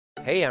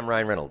Hey, I'm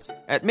Ryan Reynolds.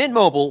 At Mint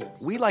Mobile,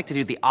 we like to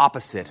do the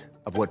opposite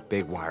of what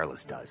Big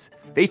Wireless does.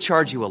 They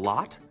charge you a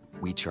lot,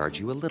 we charge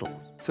you a little.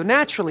 So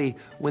naturally,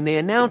 when they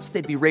announced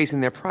they'd be raising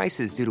their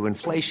prices due to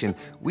inflation,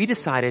 we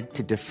decided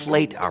to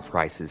deflate our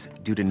prices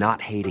due to not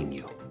hating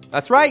you.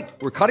 That's right.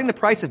 We're cutting the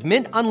price of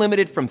Mint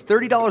Unlimited from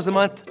 $30 a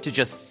month to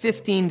just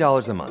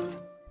 $15 a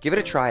month. Give it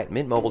a try at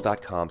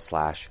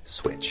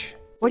mintmobile.com/switch.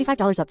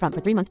 $45 up front for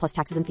 3 months plus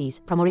taxes and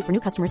fees. Promo rate for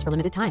new customers for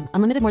limited time.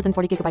 Unlimited more than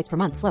 40 gigabytes per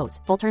month. Slows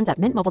full terms at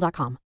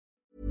mintmobile.com.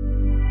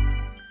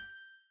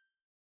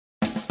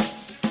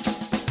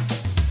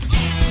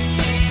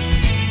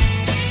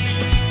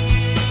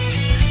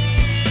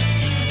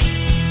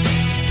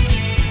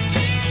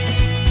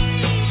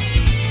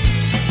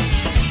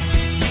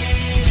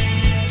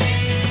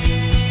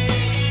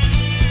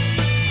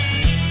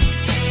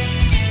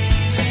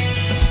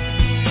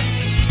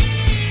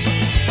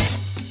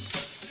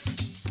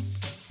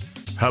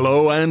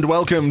 Hello and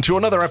welcome to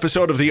another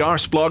episode of the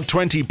Arsblog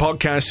 20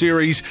 podcast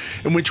series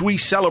in which we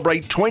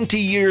celebrate 20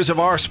 years of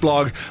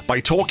Arsblog by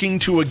talking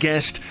to a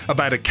guest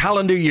about a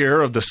calendar year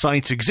of the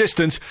site's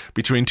existence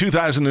between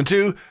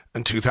 2002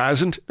 and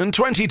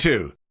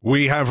 2022.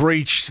 We have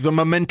reached the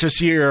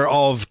momentous year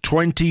of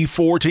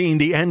 2014,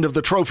 the end of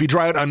the trophy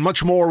drought, and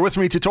much more. With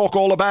me to talk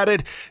all about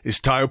it is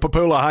Tayo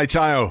Papula. Hi,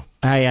 Tayo.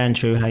 Hey,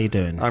 Andrew. How you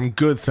doing? I'm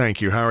good, thank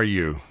you. How are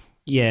you?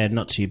 Yeah,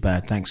 not too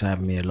bad. Thanks for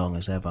having me along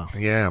as ever.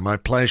 Yeah, my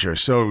pleasure.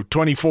 So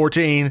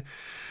 2014,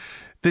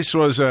 this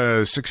was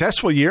a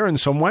successful year in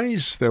some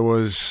ways. There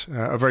was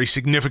a very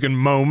significant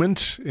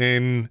moment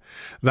in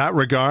that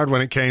regard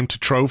when it came to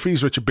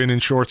trophies, which have been in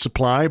short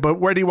supply. But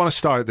where do you want to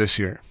start this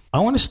year? I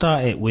want to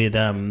start it with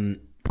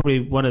probably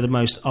one of the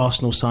most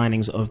Arsenal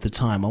signings of the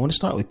time. I want to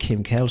start with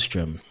Kim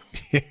Källström.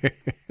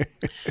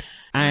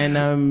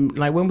 And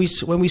like when we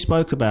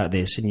spoke about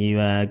this, and you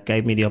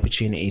gave me the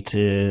opportunity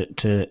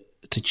to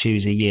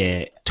choose a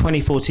year.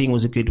 2014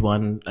 was a good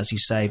one, as you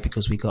say,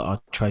 because we got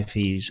our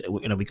trophies.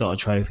 We got a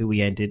trophy.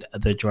 We ended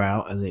the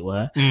drought, as it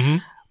were. Mm-hmm.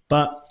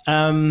 But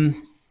I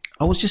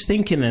was just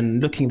thinking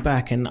and looking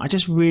back, and I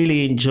just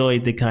really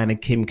enjoyed the kind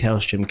of Kim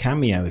Källström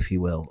cameo, if you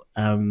will.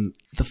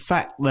 The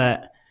fact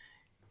that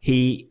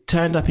he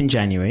turned up in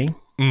January.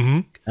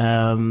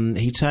 Mm-hmm.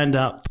 He turned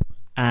up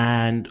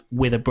and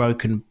with a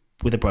broken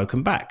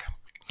back,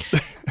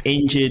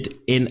 injured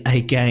in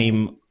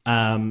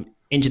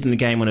the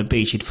game on a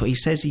beach. He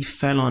says he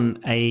fell on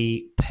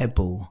a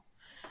pebble.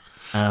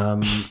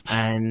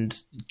 And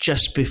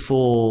just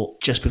before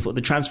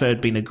the transfer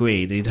had been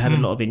agreed, he'd had a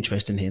lot of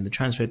interest in him. The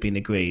transfer had been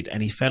agreed,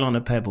 and he fell on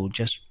a pebble,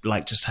 just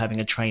having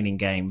a training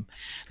game.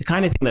 The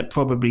kind of thing that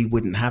probably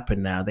wouldn't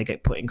happen now. They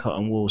get put in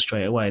cotton wool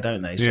straight away,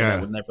 don't they? So that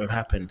would never have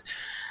happened.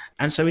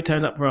 And so he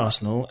turned up for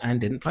Arsenal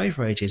and didn't play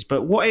for ages.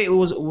 But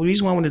the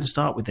reason why I wanted to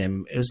start with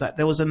him, it was that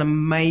there was an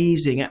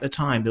amazing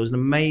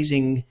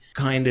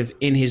kind of,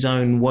 in his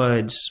own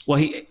words,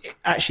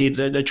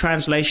 the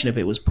translation of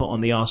it was put on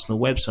the Arsenal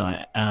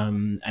website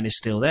and is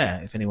still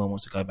there if anyone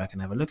wants to go back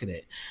and have a look at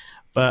it.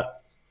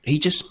 But he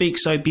just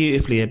speaks so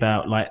beautifully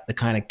about like the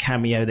kind of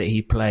cameo that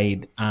he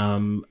played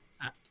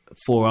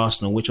for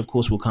Arsenal, which of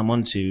course we'll come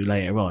on to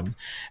later on.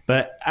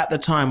 But at the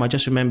time, I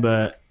just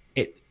remember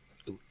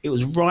it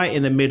was right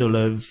in the middle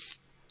of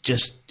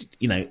just,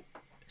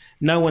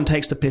 no one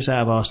takes the piss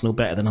out of Arsenal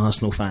better than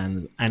Arsenal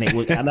fans. And it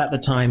was, and at the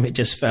time, it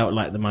just felt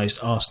like the most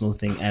Arsenal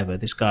thing ever.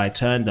 This guy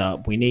turned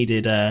up. We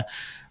needed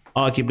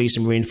arguably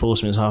some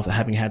reinforcements after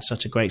having had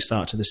such a great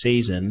start to the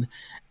season.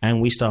 And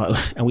we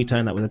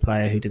turned up with a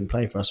player who didn't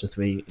play for us for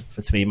 3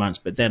 months.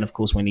 But then, of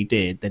course, when he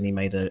did, then he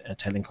made a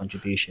telling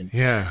contribution.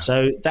 Yeah.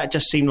 So that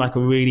just seemed like a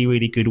really,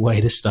 really good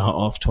way to start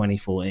off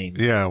 2014.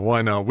 Yeah,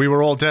 why not? We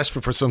were all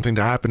desperate for something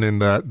to happen in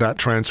that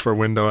transfer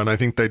window. And I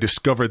think they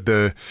discovered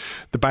the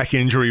back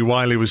injury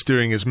while he was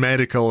doing his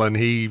medical. And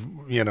he,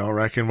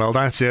 reckoned, well,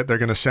 that's it. They're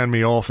going to send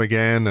me off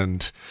again.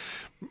 And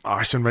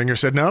Arsene Wenger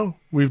said, no,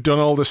 we've done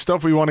all this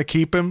stuff. We want to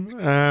keep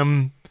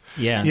him.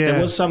 Yeah, there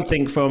was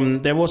something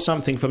from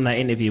that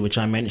interview which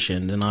I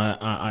mentioned, and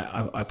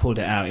I pulled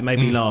it out. It made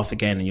me laugh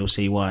again, and you'll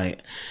see why.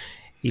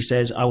 He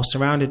says, I was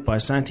surrounded by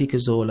Santi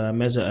Cazorla,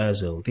 Mesut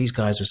Ozil. These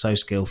guys were so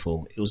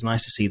skillful. It was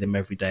nice to see them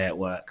every day at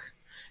work.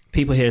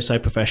 People here are so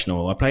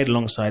professional. I played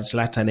alongside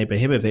Zlatan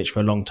Ibrahimovic for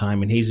a long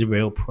time, and he's a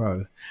real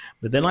pro.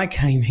 But then I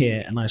came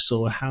here and I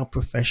saw how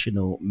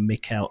professional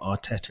Mikel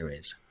Arteta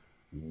is.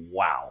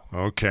 Wow.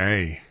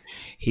 Okay.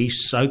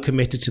 He's so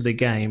committed to the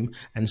game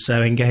and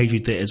so engaged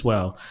with it as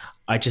well.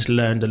 I just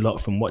learned a lot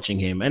from watching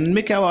him. And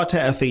Mikel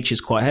Arteta features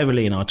quite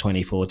heavily in our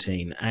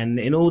 2014. And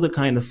in all the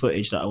kind of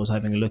footage that I was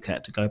having a look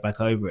at to go back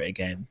over it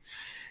again,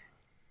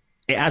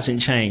 it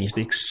hasn't changed.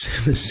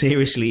 The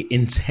seriously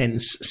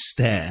intense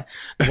stare,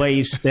 the way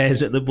he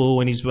stares at the ball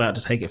when he's about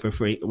to take it for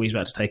when he's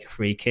about to take a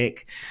free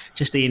kick,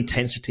 just the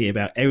intensity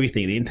about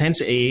everything, the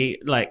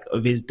intensity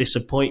of his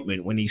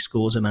disappointment when he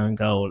scores an own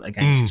goal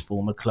against his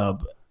former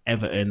club.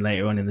 Everton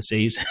later on in the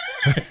season.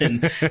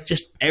 And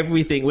just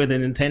everything with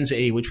an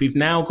intensity, which we've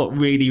now got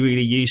really,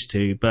 really used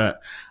to.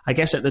 But I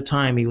guess at the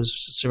time he was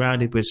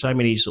surrounded with so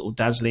many sort of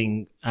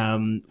dazzling,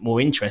 more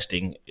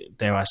interesting,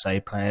 dare I say,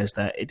 players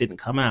that it didn't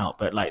come out.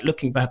 But like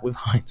looking back with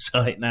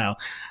hindsight now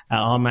at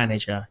our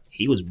manager,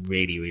 he was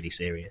really, really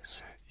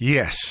serious.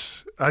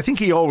 Yes, I think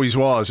he always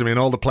was. I mean,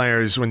 all the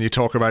players, when you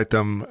talk about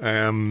them,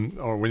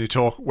 or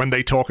when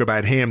they talk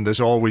about him,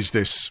 there's always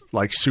this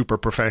like super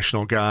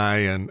professional guy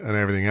and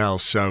everything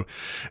else. So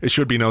it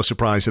should be no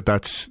surprise that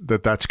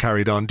that's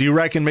carried on. Do you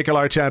reckon Mikel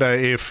Arteta,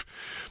 if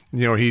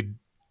he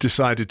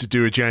decided to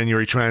do a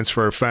January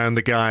transfer, found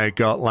the guy,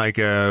 got like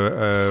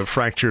a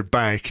fractured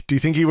back, do you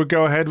think he would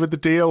go ahead with the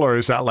deal, or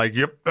is that like,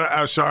 yep,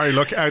 sorry,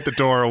 look out the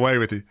door, away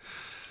with you?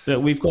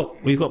 Look, we've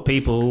got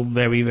people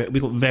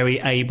we've got very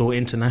able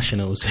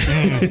internationals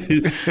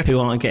who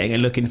aren't getting a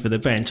look in for the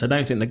bench. I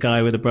don't think the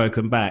guy with a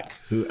broken back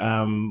who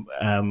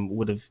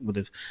would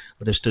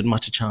have stood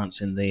much a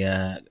chance in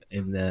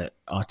the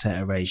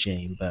Arteta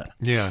regime. But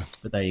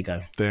there you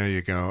go. There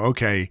you go.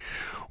 Okay,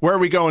 where are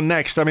we going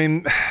next? I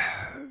mean,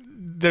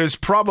 there's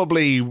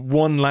probably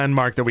one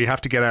landmark that we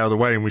have to get out of the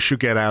way, and we should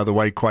get out of the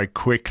way quite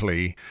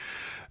quickly.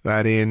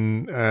 That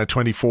in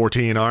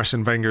 2014,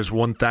 Arsene Wenger's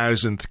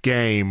 1000th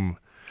game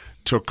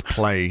took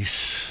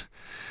place.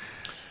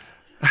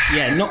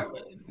 Yeah,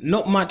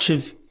 not much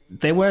of.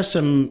 There were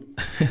some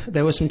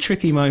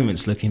tricky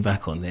moments looking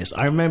back on this.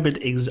 I remember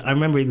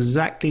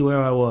exactly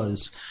where I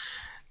was,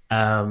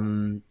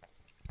 and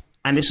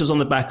this was on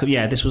the back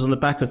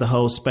of the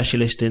whole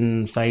specialist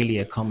in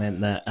failure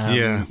comment that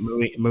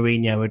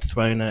Mourinho had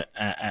thrown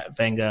at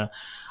Wenger.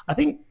 I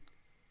think,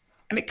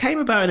 and it came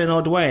about in an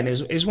odd way, and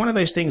it was one of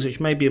those things which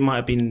maybe it might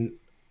have been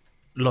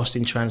lost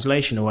in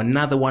translation, or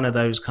another one of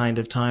those kind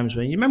of times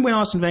when you remember when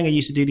Arsene Wenger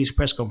used to do these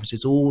press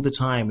conferences all the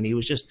time, and he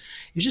was just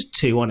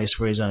too honest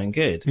for his own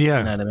good. Yeah,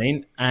 you know what I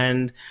mean?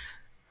 And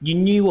you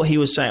knew what he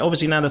was saying.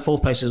 Obviously, now the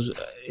fourth place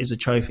is a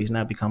trophy, has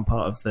now become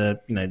part of the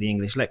the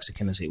English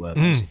lexicon, as it were,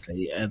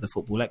 basically the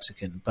football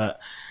lexicon.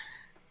 But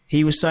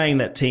he was saying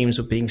that teams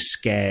were being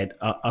scared,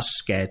 are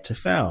scared to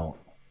fail,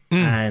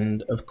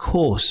 and of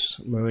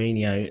course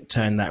Mourinho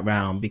turned that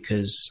round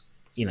because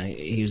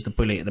he was the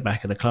bully at the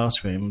back of the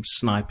classroom,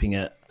 sniping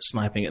at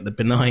the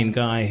benign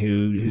guy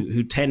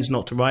who tends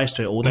not to rise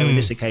to it. Although in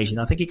this occasion,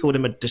 I think he called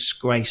him a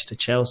disgrace to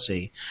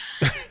Chelsea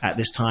at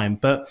this time.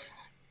 But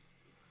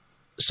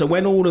so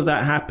when all of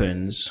that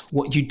happens,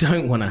 what you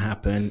don't want to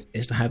happen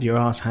is to have your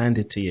ass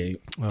handed to you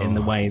in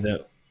the way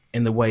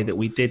that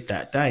we did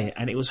that day,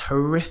 and it was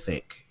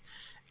horrific.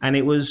 And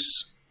it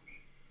was,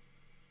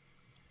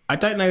 I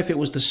don't know if it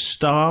was the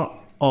start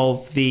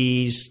of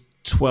these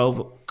 12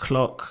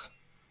 o'clock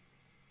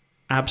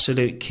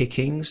absolute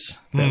kickings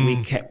that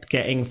we kept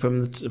getting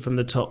from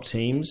the top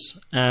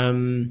teams,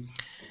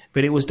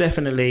 but it was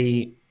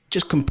definitely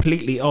just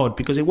completely odd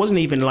because it wasn't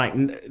even like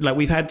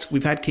we've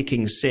had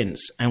kickings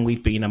since, and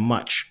we've been a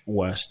much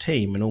worse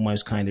team and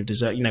almost kind of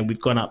deserve. We've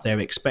gone up there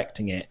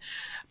expecting it,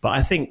 but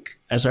I think,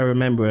 as I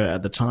remember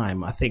at the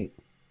time, I think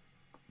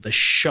the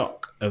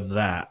shock of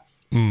that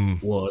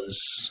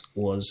was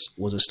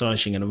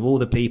astonishing, and of all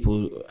the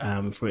people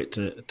for it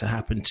to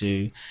happen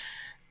to.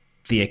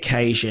 The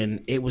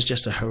occasion, it was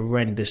just a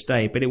horrendous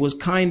day, but it was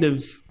kind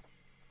of,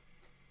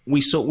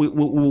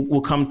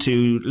 we'll come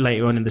to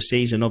later on in the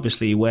season,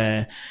 obviously,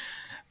 where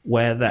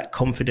that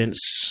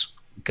confidence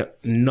got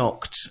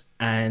knocked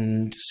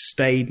and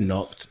stayed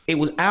knocked. It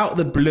was out of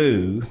the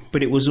blue,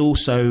 but it was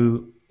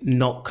also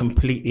not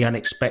completely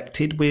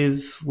unexpected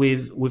with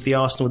the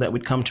Arsenal that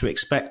we'd come to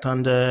expect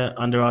under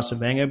Arsene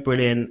Wenger.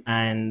 Brilliant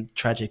and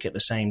tragic at the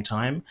same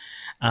time.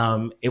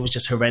 It was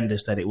just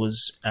horrendous that it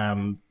was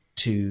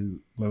to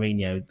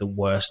Mourinho, the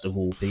worst of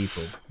all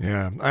people.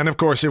 Yeah, and of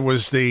course it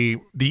was the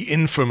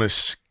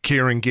infamous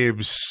Kieran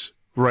Gibbs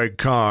red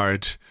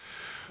card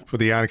for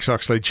the Alex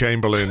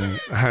Oxlade-Chamberlain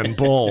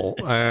handball.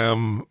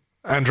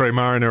 Andre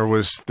Mariner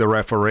was the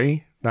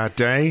referee that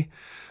day,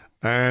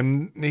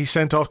 and he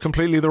sent off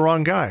completely the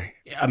wrong guy.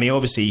 I mean,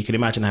 obviously you can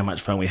imagine how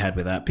much fun we had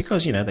with that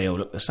because, they all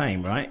look the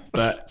same, right?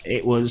 But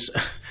it was...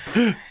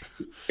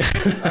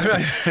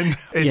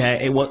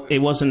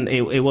 it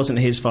wasn't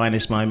his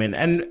finest moment,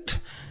 and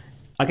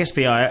I guess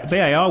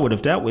VAR would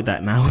have dealt with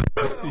that now.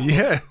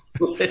 Yeah.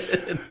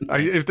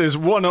 If there's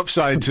one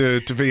upside to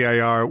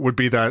VAR, it would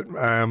be that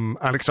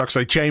Alex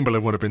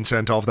Oxlade-Chamberlain would have been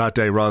sent off that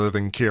day rather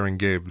than Kieran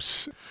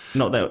Gibbs.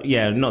 Not that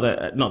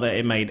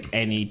it made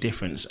any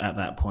difference at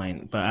that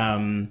point, but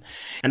and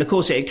of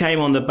course it came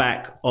on the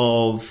back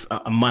of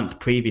a month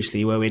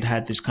previously where we'd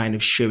had this kind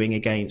of shooing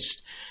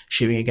against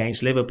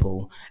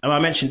Liverpool. And I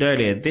mentioned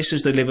earlier, this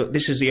is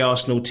the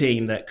Arsenal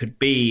team that could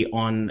be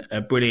on a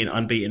brilliant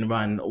unbeaten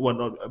run,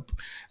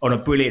 on a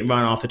brilliant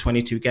run after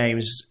 22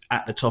 games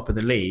at the top of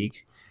the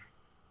league,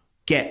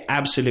 get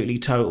absolutely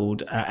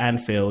totaled at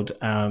Anfield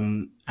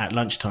at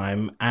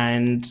lunchtime,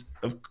 and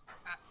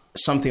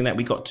something that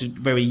we got to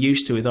very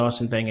used to with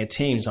Arsene Wenger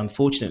teams,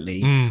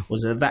 unfortunately,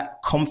 was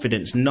that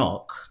confidence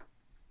knock.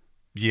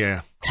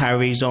 Yeah.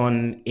 carries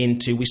on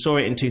into. We saw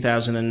it in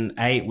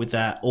 2008 with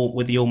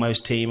the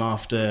almost team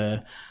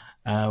after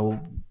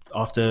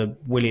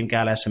William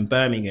Gallas and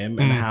Birmingham,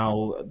 and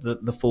how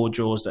the 4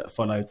 draws that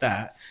followed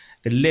that.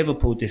 The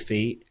Liverpool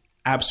defeat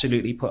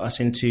absolutely put us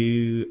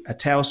into a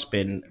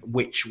tailspin,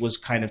 which was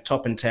kind of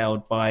top and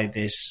tailed by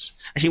this.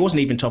 Actually, it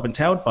wasn't even top and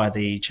tailed by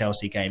the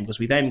Chelsea game, because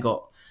we then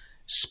got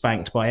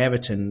spanked by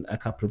Everton a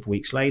couple of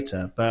weeks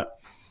later. But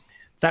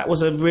that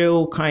was a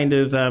real kind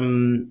of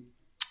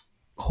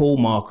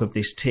hallmark of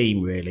this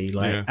team, really.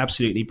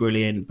 Absolutely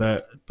brilliant,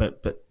 but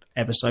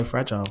ever so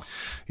fragile.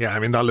 Yeah, I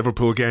mean, that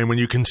Liverpool game, when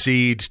you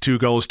concede 2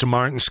 goals to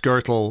Martin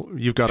Skirtle,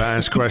 you've got to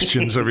ask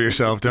questions of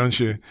yourself, don't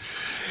you?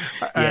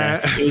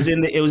 Yeah,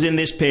 it was in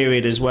this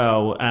period as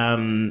well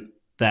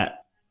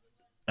that,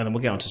 and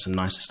we'll get onto some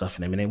nicer stuff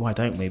in a minute. Why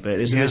don't we?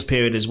 But it's in this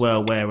period as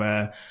well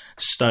where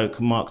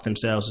Stoke marked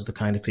themselves as the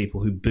kind of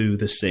people who boo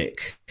the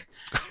sick,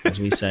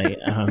 as we say,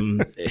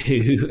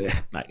 who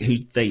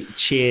they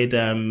cheered.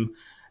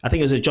 I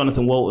think it was a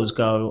Jonathan Walters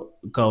goal,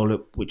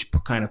 which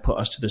kind of put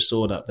us to the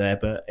sword up there,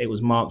 but it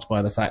was marked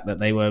by the fact that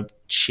they were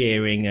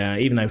cheering,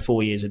 even though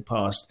 4 years had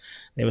passed,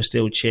 they were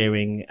still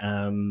cheering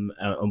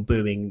or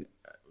booing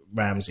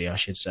Ramsey, I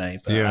should say.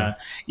 But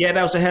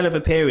that was a hell of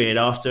a period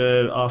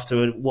after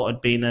what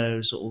had been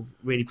a sort of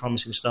really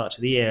promising start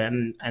to the year,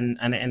 and it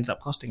ended up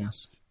costing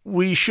us.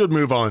 We should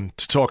move on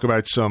to talk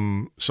about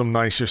some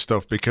nicer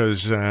stuff,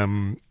 because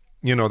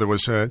there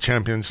was a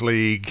Champions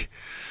League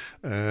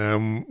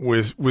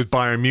with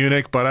Bayern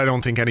Munich, but I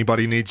don't think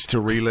anybody needs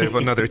to relive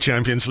another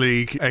Champions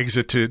League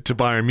exit to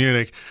Bayern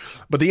Munich.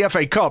 But the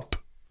FA Cup,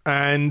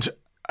 and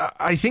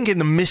I think in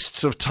the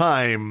mists of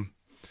time,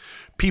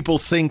 people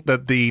think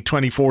that the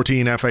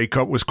 2014 FA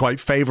Cup was quite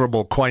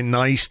favourable, quite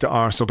nice to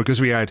Arsenal, because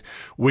we had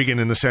Wigan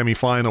in the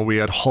semi-final, we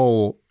had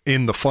Hull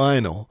in the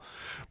final.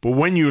 But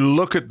when you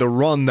look at the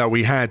run that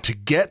we had to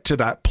get to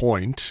that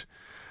point,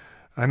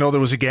 I know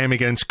there was a game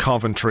against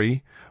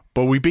Coventry,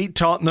 but we beat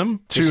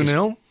Tottenham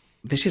 2-0.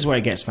 This is where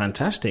it gets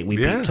fantastic. We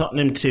beat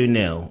Tottenham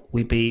 2-0.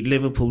 We beat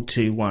Liverpool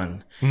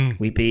 2-1.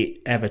 We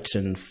beat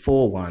Everton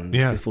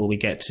 4-1 before we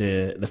get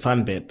to the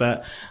fun bit.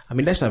 But I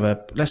mean, let's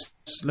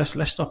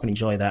stop and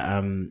enjoy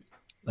that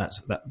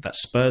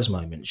Spurs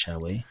moment, shall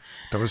we?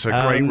 That was a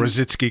great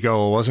Rosicky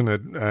goal, wasn't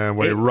it?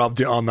 Where he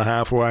rubbed it on the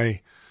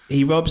halfway.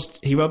 He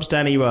robs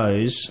Danny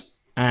Rose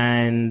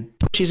and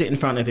pushes it in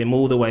front of him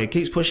all the way,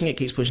 keeps pushing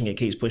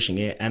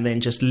it, and then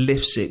just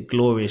lifts it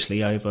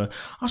gloriously over.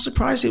 I was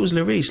surprised it was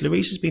Lloris.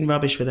 Lloris has been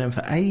rubbish for them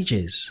for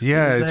ages.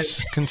 Yeah,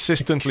 it's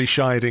consistently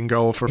shied in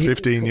goal for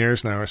 15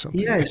 years now or something.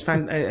 Yeah,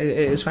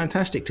 it was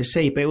fantastic to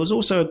see, but it was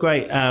also a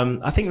great...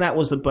 I think that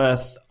was the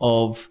birth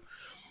of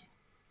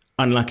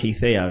Unlucky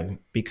Theo,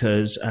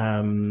 because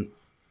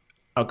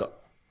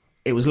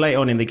it was late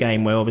on in the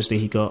game where obviously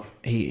he got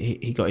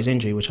his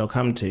injury, which I'll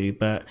come to,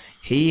 but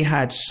he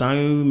had so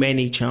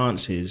many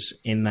chances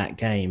in that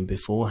game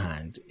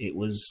beforehand. It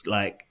was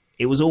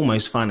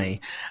almost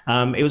funny.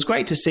 It was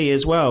great to see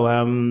as well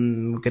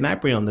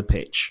Gnabry on the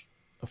pitch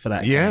for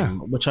that game,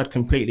 which I'd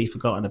completely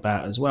forgotten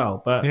about as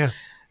well. But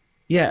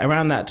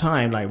around that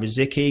time, like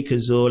Rosicky,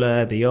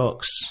 Cazorla, the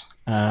Ox,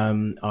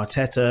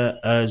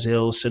 Arteta,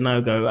 Ozil,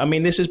 Sanogo. I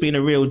mean, this has been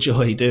a real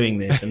joy doing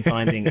this and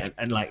finding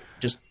and like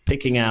just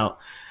picking out.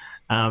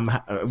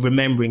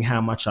 Remembering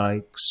how much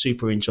I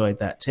super enjoyed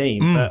that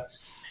team.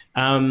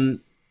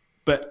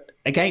 But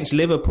against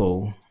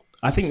Liverpool,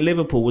 I think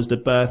Liverpool was the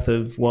birth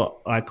of what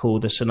I call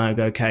the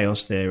Sanogo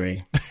chaos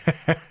theory.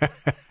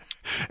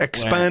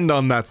 Expand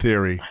on that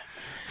theory.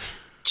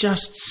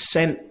 Just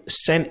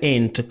sent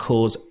in to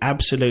cause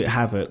absolute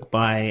havoc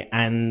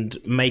and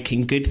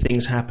making good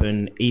things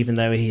happen, even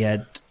though he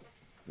had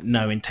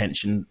no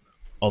intention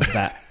of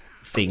that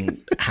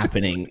thing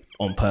happening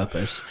on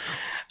purpose.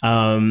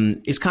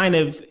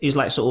 It's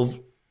like sort of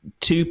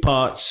 2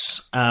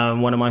 parts.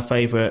 One of my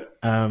favourite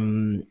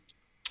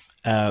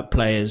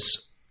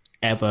players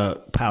ever,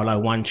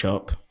 Paulo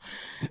Wanchop.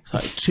 It's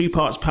like 2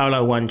 parts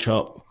Paulo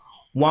Wanchop,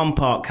 1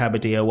 part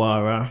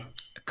Kabadiawara,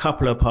 a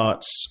couple of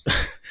parts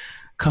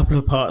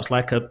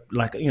like sort of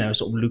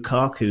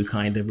Lukaku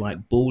kind of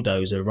like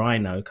bulldozer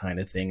rhino kind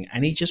of thing,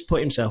 and he just put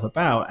himself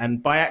about,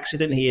 and by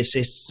accident he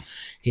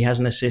has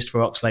an assist for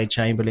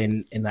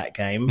Oxlade-Chamberlain in that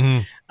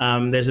game.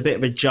 There's a bit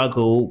of a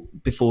juggle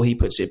before he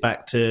puts it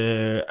back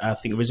to I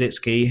think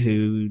Rosicky,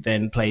 who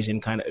then plays in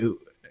kind of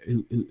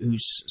who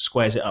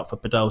squares it up for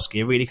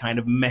Podolski, a really kind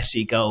of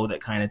messy goal that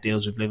kind of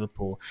deals with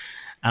Liverpool.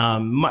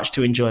 Much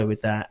to enjoy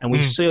with that, and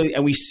we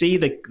see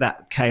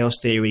that chaos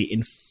theory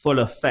in full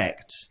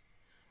effect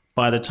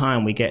by the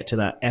time we get to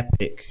that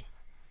epic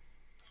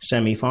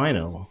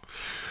semi-final.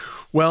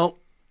 Well,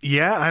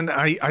 yeah, and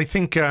I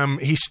think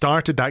he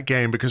started that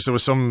game because there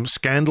was some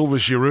scandal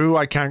with Giroud.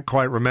 I can't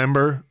quite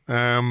remember,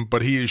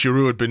 but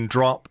Giroud had been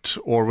dropped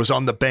or was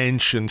on the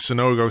bench, and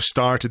Sanogo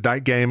started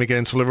that game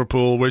against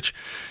Liverpool, which,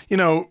 you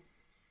know,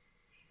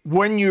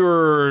 when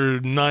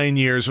you're 9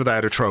 years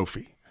without a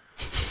trophy,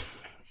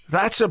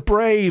 That's a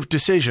brave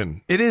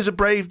decision. It is a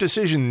brave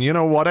decision. You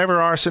know,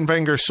 whatever Arsene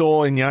Wenger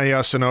saw in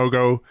Yaya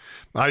Sanogo,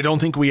 I don't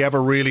think we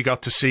ever really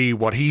got to see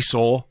what he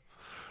saw.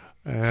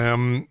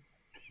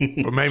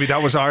 But maybe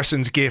that was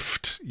Arsene's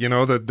gift, you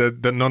know,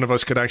 that none of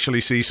us could actually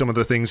see some of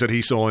the things that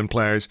he saw in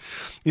players.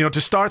 You know,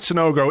 to start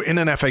Sanogo in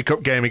an FA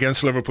Cup game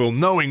against Liverpool,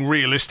 knowing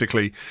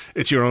realistically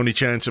it's your only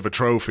chance of a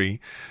trophy,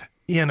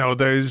 you know,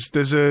 there's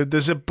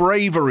a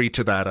bravery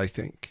to that, I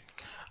think.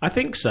 I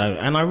think so.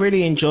 And I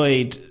really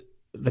enjoyed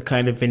the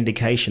kind of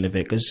vindication of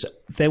it, because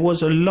there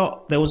was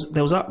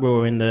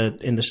uproar in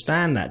the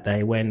stand that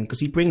day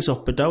because he brings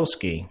off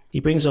Podolski. He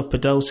brings off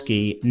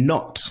Podolski,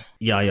 not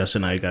Yaya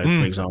Sanogo,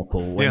 for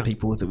example. When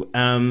people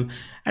and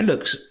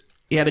looks,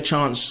 he had a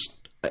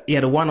chance. He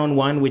had a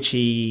 1-on-1 which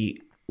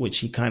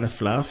he kind of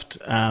fluffed,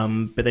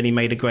 but then he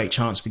made a great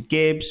chance for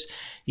Gibbs.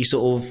 He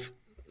sort of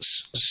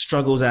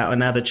struggles out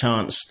another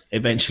chance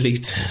eventually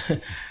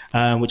to,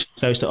 which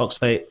goes to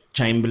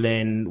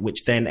Oxlade-Chamberlain,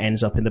 which then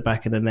ends up in the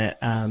back of the net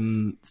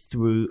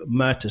through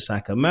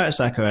Mertesacker.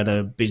 Mertesacker had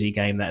a busy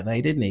game that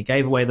day, didn't he?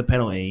 Gave away the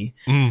penalty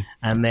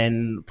and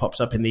then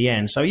pops up in the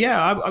end. So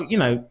yeah, you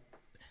know,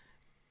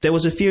 there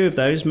was a few of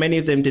those. Many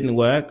of them didn't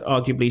work.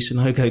 Arguably,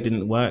 Sanogo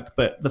didn't work.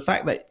 But the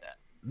fact that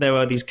there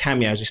are these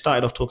cameos, we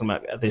started off talking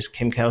about this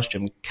Kim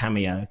Källström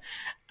cameo,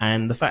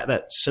 and the fact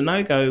that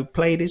Sanogo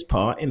played his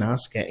part in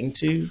us getting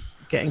to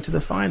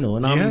the final.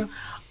 And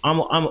I'm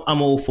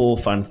all for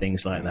fun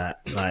things like that,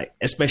 like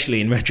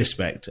especially in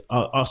retrospect.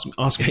 Ask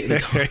me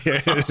at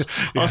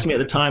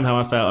the time how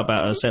I felt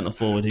about a centre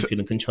forward who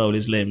couldn't control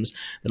his limbs,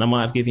 then I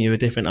might have given you a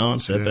different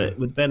answer. Yeah. But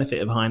with the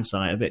benefit of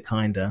hindsight, a bit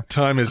kinder.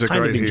 Time is a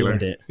great healer.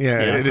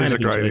 Yeah, it is a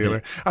great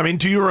healer. I mean,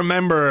 do you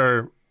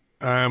remember?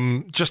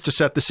 Just to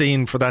set the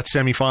scene for that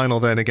semi-final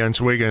then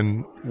against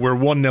Wigan, we're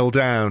 1-0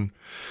 down.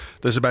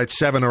 There's about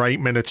 7 or 8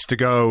 minutes to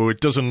go.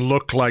 It doesn't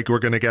look like we're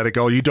going to get a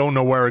goal. You don't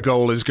know where a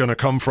goal is going to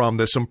come from.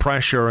 There's some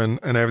pressure and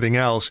everything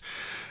else.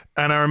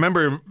 And I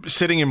remember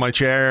sitting in my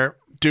chair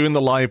doing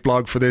the live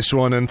blog for this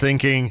one and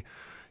thinking,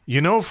 you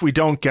know, if we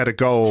don't get a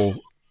goal,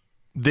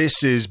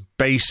 this is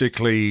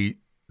basically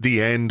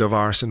the end of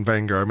Arsene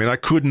Wenger. I mean, I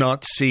could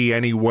not see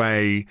any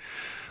way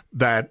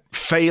that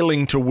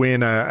failing to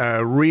win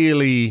a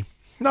really,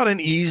 not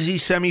an easy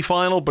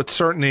semi-final, but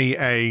certainly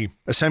a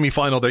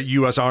semi-final that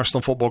you as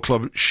Arsenal Football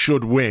Club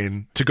should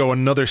win, to go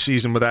another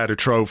season without a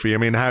trophy. I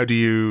mean, how do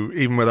you,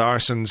 even with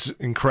Arsene's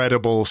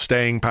incredible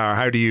staying power,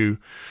 how do you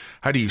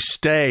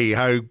stay?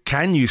 How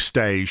can you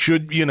stay?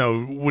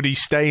 Would he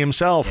stay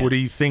himself? Yeah. Would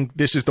he think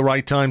this is the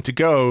right time to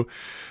go?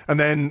 And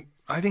then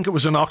I think it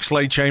was an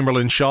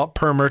Oxlade-Chamberlain shot.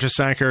 Per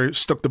Mertesacker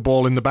stuck the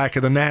ball in the back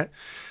of the net.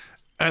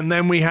 And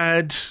then we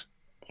had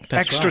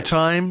extra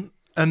time,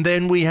 and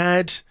then we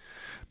had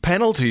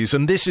penalties.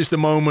 And this is the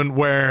moment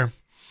where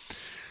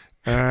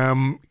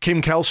Kim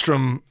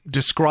Källström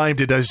described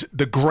it as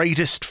the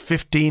greatest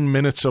 15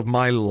 minutes of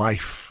my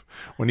life,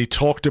 when he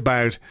talked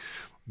about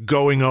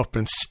going up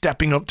and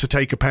stepping up to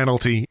take a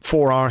penalty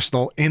for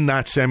Arsenal in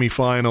that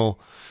semi-final.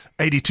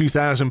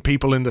 82,000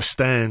 people in the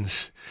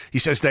stands. He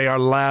says they are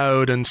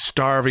loud and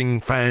starving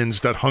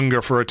fans that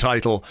hunger for a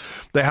title.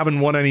 They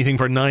haven't won anything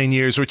for 9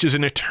 years, which is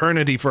an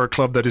eternity for a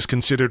club that is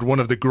considered one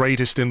of the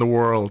greatest in the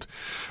world.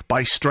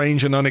 By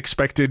strange and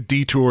unexpected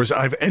detours,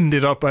 I've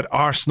ended up at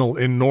Arsenal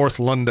in North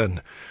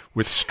London.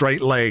 With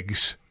straight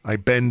legs, I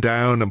bend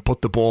down and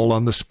put the ball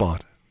on the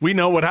spot. We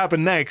know what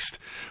happened next,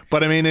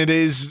 but I mean, it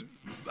is,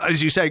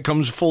 as you say, it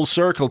comes full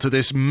circle to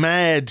this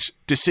mad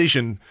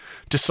decision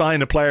to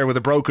sign a player with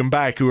a broken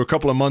back who a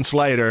couple of months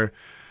later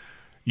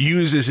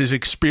uses his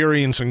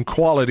experience and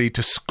quality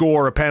to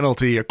score a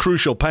penalty, a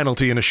crucial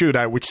penalty in a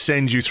shootout, which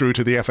sends you through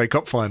to the FA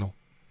Cup final.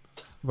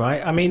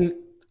 Right. I mean,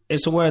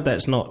 it's a word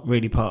that's not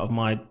really part of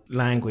my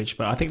language,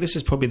 but I think this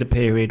is probably the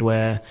period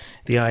where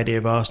the idea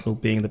of Arsenal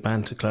being the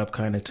banter club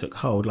kind of took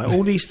hold. Like,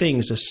 all these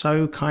things are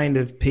so kind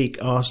of peak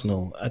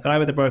Arsenal. A guy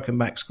with a broken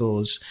back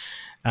scores,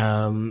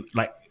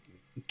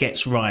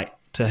 gets right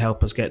to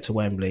help us get to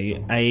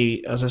Wembley.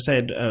 As I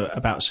said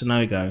about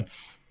Sanogo,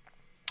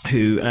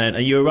 who, and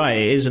you were right,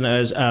 it is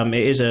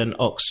an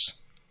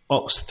ox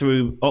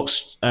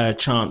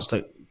chance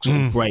that sort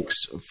of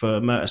breaks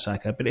for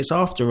Mertesacker, but it's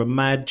after a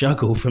mad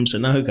juggle from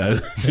Sanogo,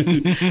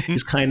 who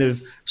is kind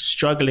of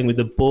struggling with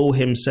the ball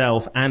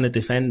himself and the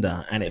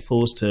defender, and it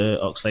falls to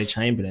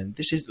Oxlade-Chamberlain.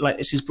 This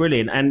is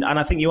brilliant, and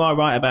I think you are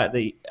right about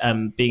the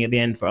being at the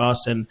end for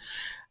Arsene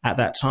at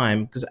that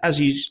time, because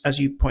as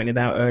you pointed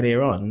out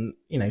earlier on,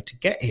 you know, to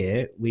get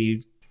here,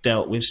 we've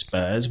dealt with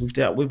Spurs, we've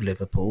dealt with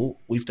Liverpool,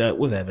 we've dealt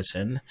with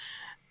Everton.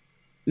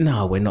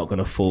 No, we're not going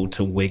to fall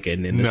to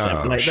Wigan in the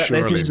same. Like that,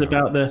 this is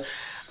about the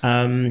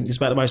it's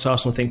about the most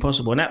Arsenal thing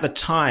possible. And at the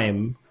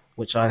time,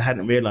 which I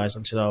hadn't realised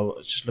until I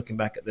was just looking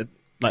back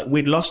at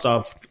we'd lost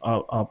our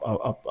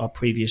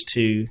previous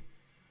 2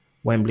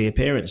 Wembley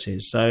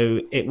appearances, so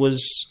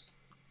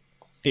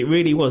it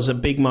really was a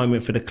big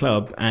moment for the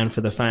club and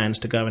for the fans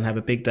to go and have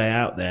a big day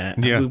out there.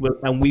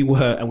 And we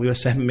were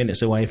 7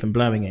 minutes away from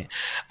blowing it.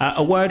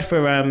 A word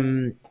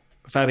for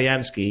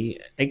Fabianski,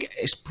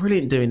 it's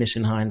brilliant doing this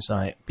in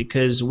hindsight,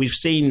 because we've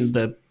seen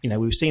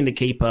the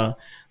keeper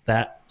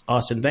that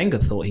Arsene Wenger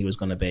thought he was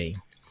going to be.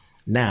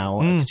 Now,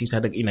 because he's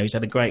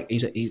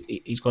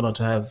gone on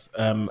to have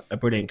a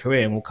brilliant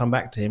career, and we'll come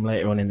back to him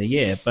later on in the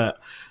year.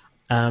 But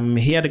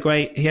he had a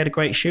great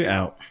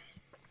shootout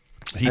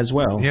as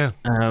well. Yeah.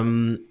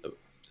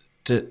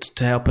 To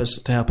help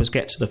us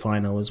get to the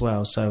final as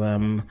well. So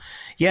and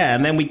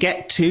then we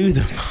get to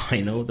the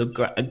final.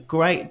 A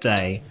great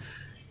day.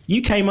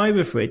 You came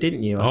over for it,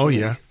 didn't you?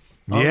 Yeah.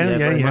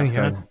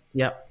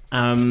 Yep.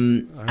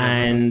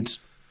 And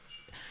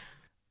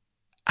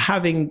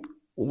having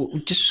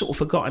just sort of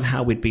forgotten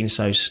how we'd been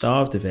so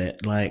starved of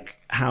it, like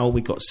how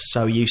we got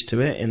so used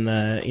to it in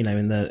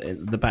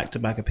the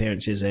back-to-back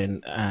appearances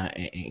in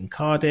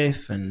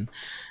Cardiff and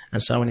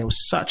so on. It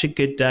was such a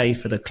good day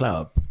for the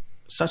club.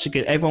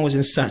 Everyone was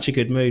in such a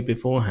good mood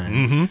beforehand.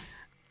 Mm-hmm.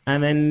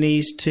 And then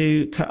these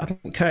two, I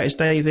think Curtis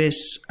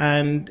Davies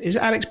and is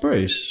it Alex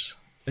Bruce?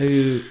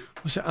 Who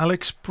was it?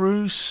 Alex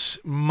Bruce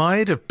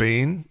might have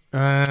been.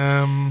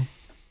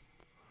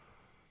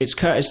 It's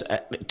Curtis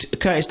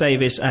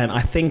Davies, and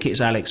I think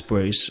it's Alex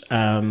Bruce,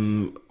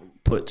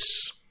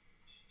 puts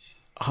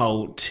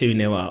Hull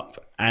 2-0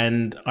 up.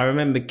 And I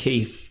remember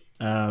Keith,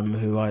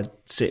 who I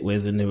sit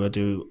with and who I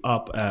do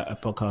a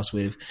podcast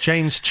with.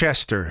 James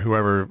Chester,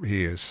 whoever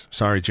he is.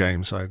 Sorry,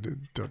 James, I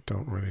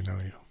don't really know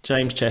you.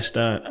 James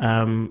Chester.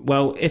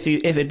 Well, if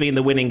it'd been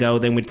the winning goal,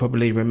 then we'd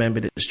probably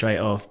remembered it straight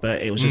off,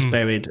 but it was just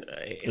buried.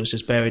 It was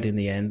just buried in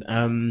the end.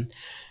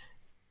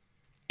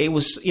 It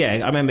was,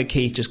 I remember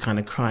Keith just kind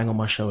of crying on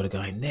my shoulder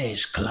going,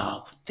 this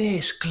club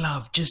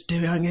just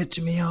doing it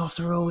to me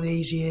after all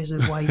these years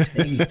of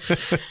waiting.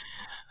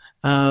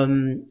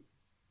 And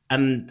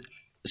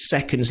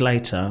seconds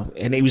later,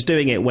 and he was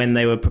doing it when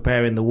they were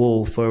preparing the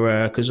wall for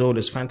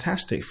Cazorla's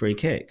fantastic free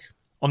kick.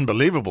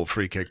 Unbelievable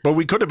free kick. But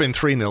we could have been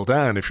 3-0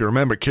 down. If you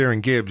remember,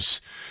 Kieran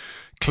Gibbs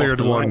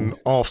cleared one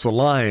off the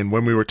line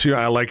when we were at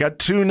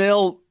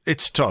 2-0,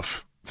 it's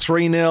tough.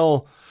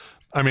 3-0,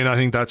 I mean, I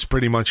think that's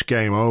pretty much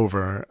game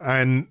over.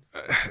 And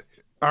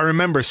I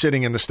remember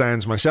sitting in the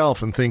stands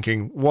myself and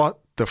thinking, what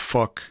the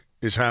fuck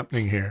is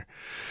happening here?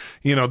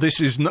 This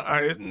is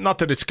not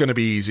that it's going to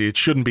be easy. It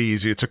shouldn't be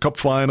easy. It's a cup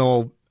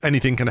final.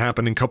 Anything can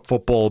happen in cup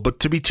football. But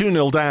to be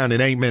 2-0 down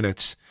in 8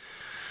 minutes,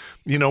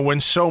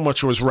 when so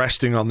much was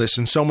resting on this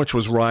and so much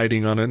was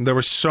riding on it, and there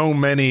were so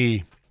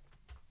many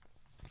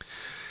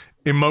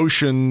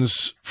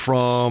emotions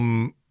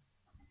from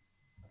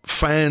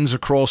fans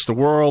across the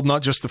world,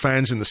 not just the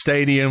fans in the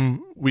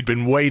stadium. We'd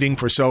been waiting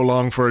for so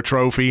long for a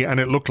trophy, and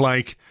it looked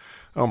like,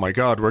 oh my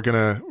God, we're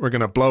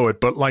gonna blow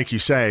it. But like you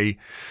say,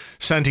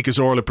 Santi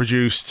Cazorla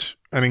produced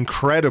an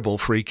incredible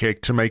free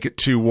kick to make it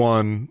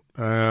 2-1.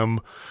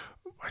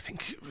 I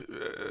think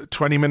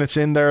 20 minutes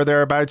in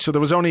thereabouts. So there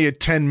was only a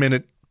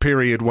 10-minute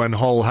period when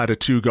Hull had a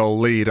 2-goal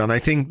lead, and I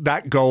think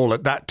that goal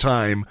at that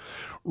time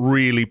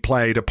really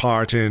played a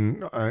part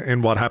in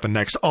what happened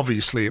next.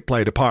 Obviously, it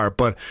played a part,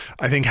 but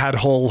I think had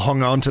Hull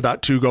hung on to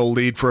that 2-goal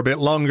lead for a bit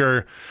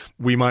longer,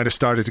 we might have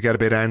started to get a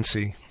bit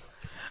antsy.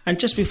 And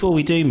just before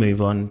we do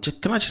move on,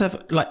 can I just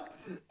have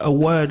a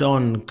word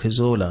on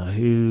Cazorla,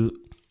 who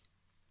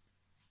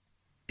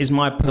is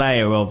my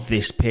player of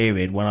this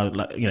period when I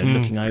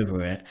looking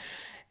over it.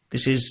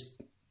 This is,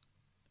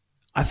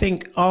 I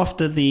think,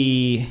 after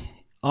the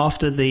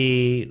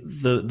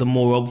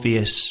more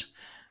obvious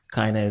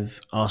kind of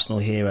Arsenal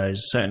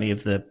heroes, certainly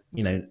of the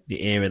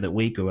era that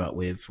we grew up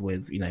with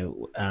from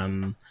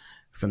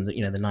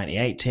the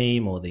 98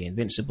 team or the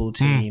Invincible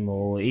team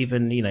or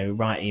even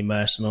Wrighty,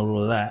 Merson,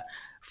 all of that.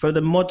 For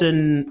the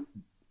modern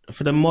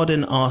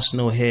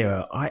Arsenal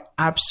hero, I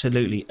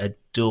absolutely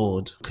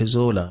adored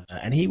Cazorla,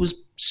 and he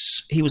was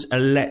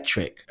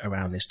electric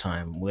around this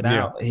time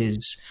without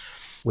his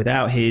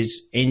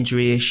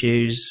injury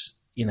issues.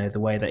 The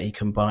way that he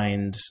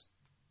combined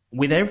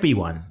with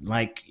everyone,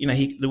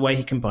 the way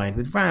he combined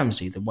with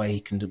Ramsey, the way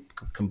he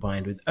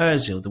combined with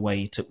Ozil, the way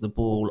he took the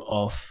ball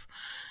off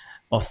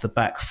the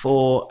back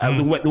four,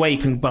 the way he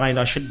combined.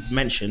 I should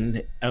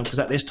mention, because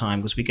at this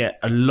time, we get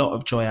a lot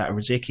of joy out of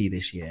Rosicky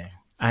this year,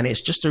 and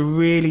it's just a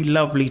really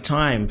lovely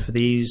time for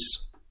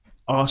these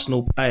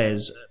Arsenal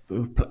players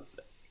who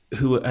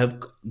have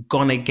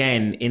gone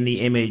again in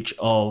the image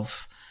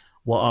of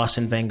what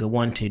Arsene Wenger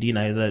wanted.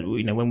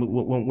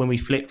 When we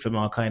flipped from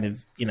our kind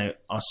of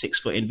our 6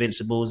 foot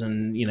invincibles,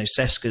 and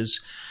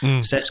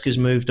Seska's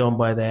moved on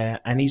by there,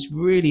 and he's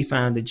really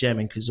found a gem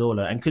in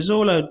Cazorla. And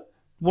Cazorla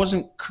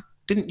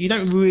you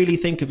don't really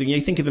think of him. You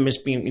think of him as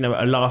being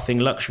a laughing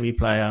luxury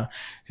player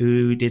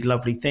who did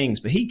lovely things,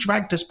 but he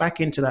dragged us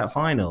back into that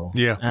final.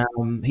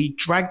 He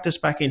dragged us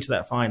back into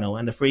that final,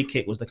 and the free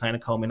kick was the kind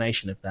of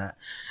culmination of that.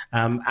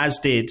 As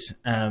did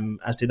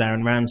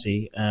Aaron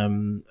Ramsey,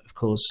 of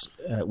course,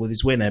 with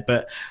his winner.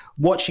 But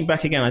watching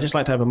back again, I just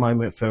like to have a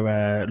moment for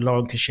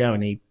Laurent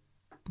Koscielny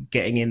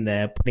getting in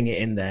there, putting it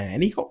in there,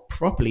 and he got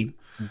properly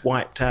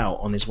wiped out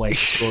on his way to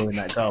scoring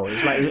that goal.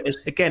 It's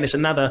like, it's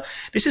another.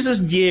 This is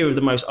a year of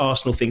the most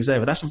Arsenal things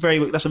ever. That's a very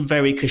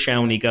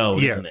Koscielny goal,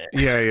 isn't it?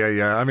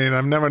 Yeah. I mean,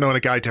 I've never known a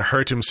guy to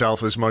hurt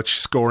himself as much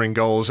scoring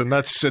goals, and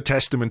that's a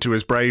testament to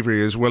his bravery,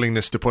 his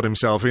willingness to put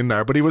himself in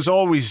there. But he was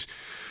always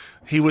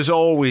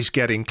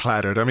getting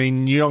clattered. I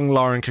mean, young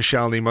Laurent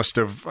Koscielny must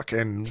have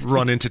fucking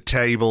run into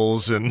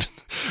tables and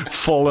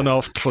fallen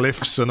off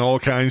cliffs and all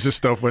kinds of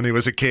stuff when he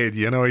was a kid.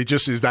 You know, he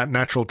just is that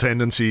natural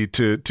tendency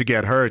to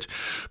get hurt.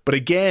 But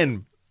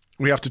again,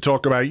 we have to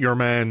talk about your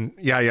man,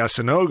 Yaya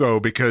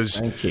Sanogo, because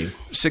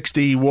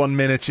 61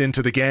 minutes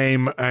into the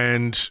game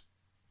and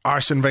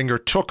Arsene Wenger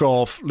took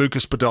off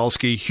Lucas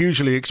Podolski,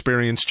 hugely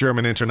experienced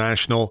German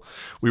international.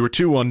 We were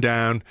 2-1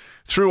 down,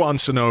 threw on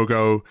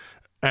Sanogo,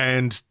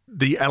 and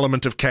the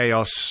element of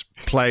chaos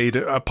played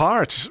a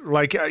part.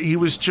 Like, he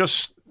was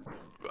just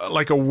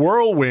like a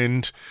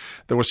whirlwind.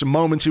 There were some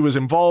moments he was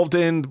involved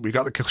in. We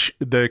got the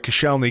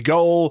Koscielny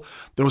goal.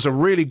 There was a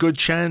really good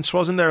chance,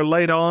 wasn't there,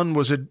 late on?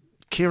 Was it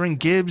Kieran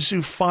Gibbs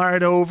who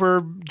fired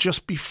over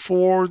just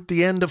before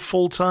the end of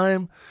full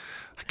time?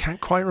 I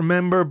can't quite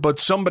remember, but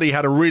somebody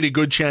had a really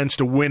good chance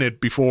to win it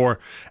before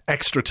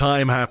extra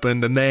time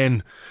happened. And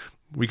then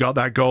we got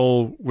that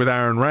goal with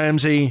Aaron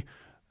Ramsey.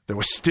 There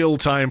was still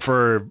time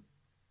for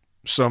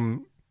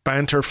some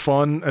banter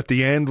fun at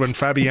the end when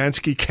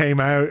Fabianski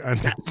came out and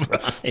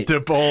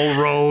the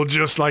ball rolled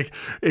just like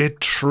it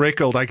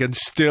trickled. I can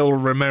still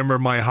remember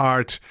my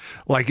heart.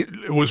 Like,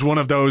 it was one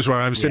of those where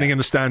I'm sitting in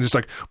the stands, it's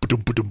like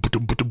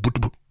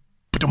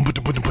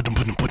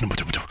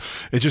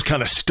it just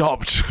kind of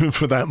stopped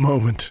for that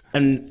moment.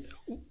 And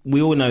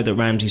we all know that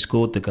Ramsey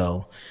scored the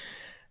goal,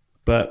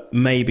 but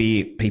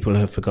maybe people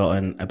have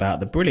forgotten about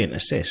the brilliant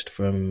assist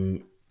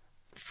from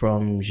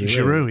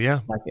Giroud. Yeah.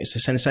 Like, it's a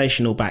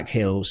sensational back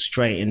heel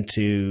straight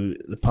into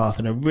the path,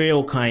 and a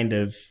real kind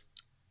of,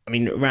 I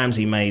mean,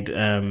 Ramsey made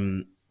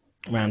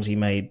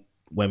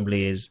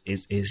Wembley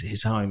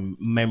his home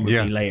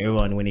memorably later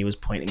on when he was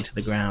pointing to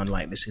the ground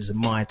like, this is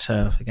my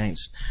turf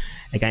against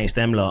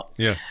them lot.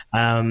 Yeah.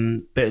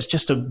 But it's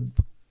just a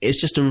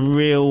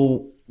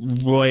real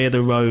Roy of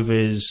the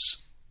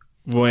Rovers,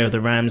 Roy of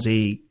the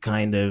Ramsey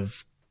kind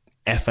of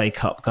FA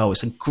Cup goal.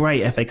 It's a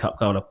great FA Cup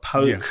goal, a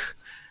poke. Yeah.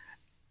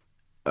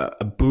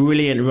 A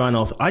brilliant run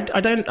off.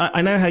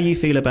 I know how you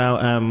feel about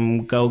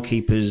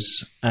goalkeepers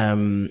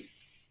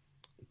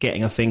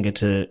getting a finger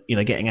to,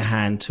 getting a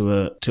hand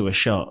to a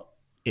shot.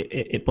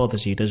 It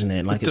bothers you, doesn't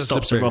it? Like, it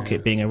stops a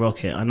rocket being a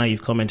rocket. I know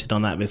you've commented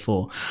on that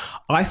before.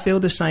 I feel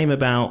the same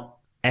about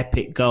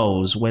epic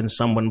goals when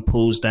someone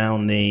pulls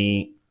down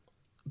the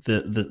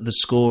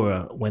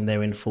scorer when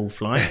they're in full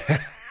flight.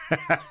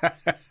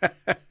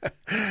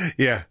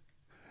 Yeah.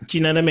 Do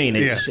you know what I mean?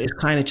 It's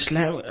kind of just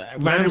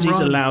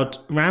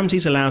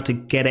Ramsey's allowed to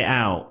get it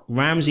out.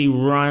 Ramsey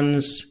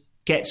runs,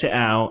 gets it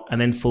out, and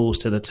then falls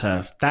to the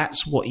turf.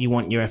 That's what you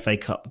want your FA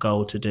Cup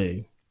goal to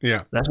do.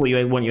 Yeah. That's what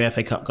you want your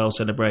FA Cup goal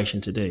celebration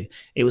to do.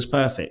 It was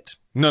perfect.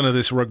 None of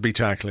this rugby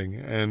tackling.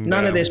 And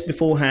none of this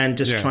beforehand,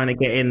 just trying to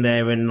get in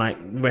there and like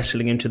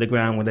wrestling him to the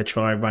ground when they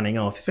try running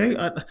off.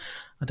 I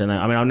don't know.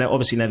 I mean, I'll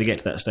obviously never get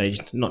to that stage,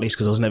 not least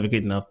because I was never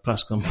good enough,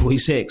 plus I'm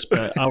 46,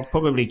 but I'll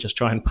probably just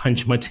try and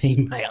punch my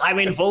teammate. I'm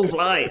in full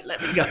flight. Let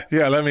me go.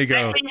 Yeah, let me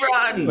go. Let me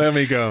run. Let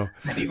me go.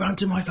 Let me run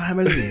to my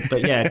family.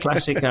 But yeah,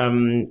 classic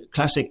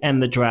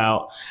end the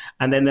drought.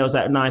 And then there was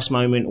that nice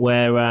moment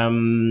where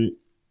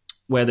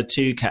the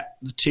two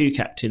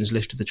captains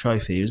lifted the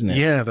trophy, isn't it?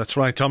 Yeah, that's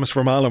right. Thomas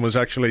Vermaelen was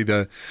actually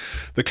the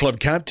club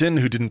captain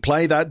who didn't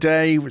play that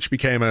day, which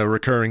became a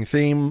recurring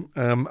theme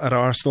at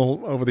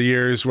Arsenal over the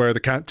years, where the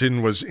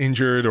captain was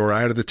injured or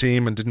out of the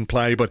team and didn't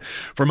play. But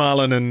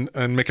Vermaelen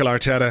and Mikel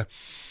Arteta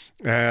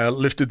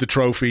lifted the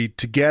trophy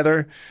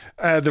together.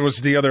 There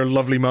was the other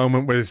lovely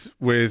moment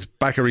with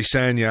Bacary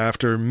Sagna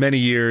after many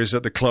years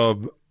at the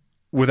club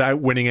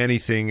without winning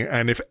anything.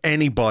 And if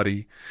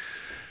anybody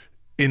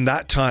in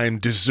that time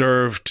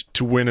deserved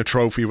to win a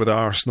trophy with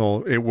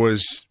Arsenal, it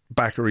was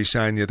Bacary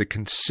Sagna. The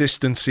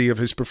consistency of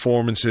his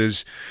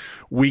performances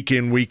week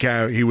in, week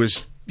out. He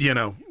was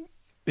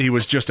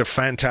just a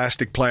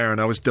fantastic player,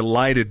 and I was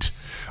delighted,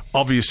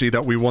 obviously,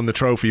 that we won the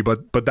trophy.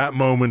 But that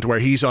moment where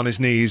he's on his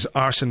knees,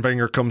 Arsene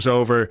Wenger comes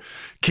over,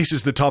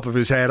 kisses the top of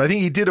his head. I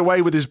think he did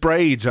away with his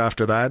braids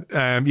after that.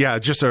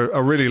 Just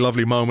a really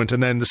lovely moment.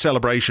 And then the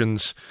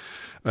celebrations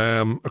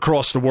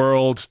across the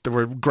world. There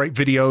were great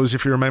videos,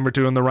 if you remember,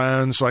 doing the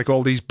rounds, like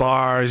all these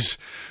bars,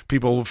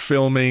 people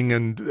filming,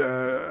 and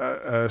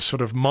a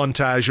sort of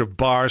montage of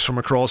bars from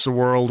across the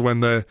world when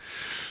the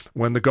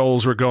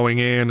goals were going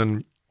in.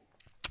 And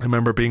I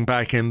remember being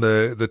back in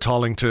the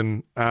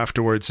Tollington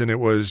afterwards, and it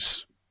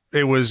was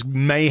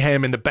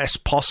mayhem in the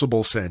best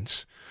possible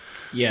sense.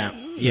 Yeah,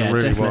 it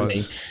really definitely.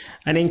 was.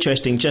 And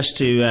interesting, just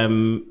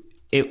to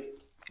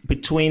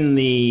between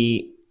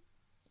the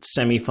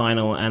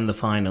semi-final and the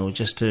final,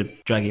 just to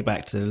drag it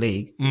back to the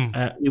league,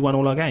 we won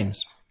all our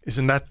games.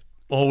 Isn't that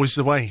always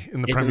the way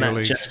in the Premier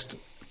League? Just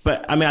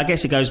But I mean, I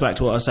guess it goes back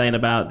to what I was saying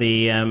about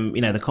the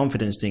the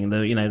confidence thing.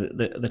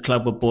 The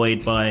club were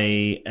buoyed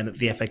by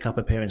the FA Cup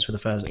appearance for the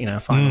first,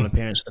 final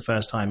appearance for the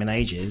first time in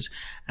ages,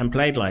 and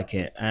played like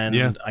it.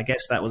 And I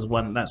guess that was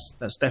one.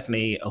 That's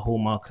definitely a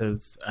hallmark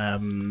of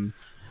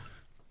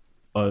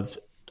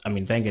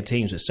Wenger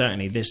teams, but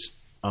certainly this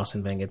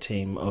Arsene Wenger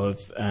team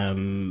of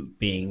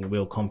being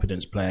real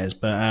confidence players.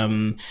 But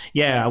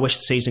I wish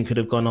the season could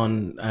have gone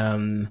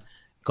on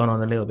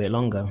a little bit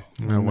longer.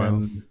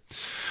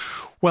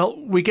 Well,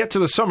 we get to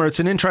the summer. It's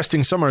an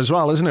interesting summer as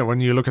well, isn't it?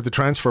 When you look at the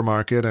transfer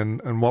market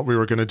and what we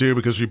were going to do,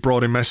 because we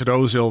brought in Mesut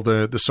Ozil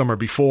the summer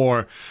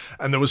before,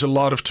 and there was a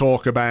lot of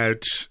talk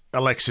about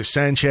Alexis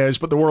Sanchez,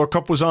 but the World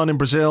Cup was on in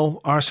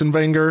Brazil. Arsene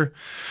Wenger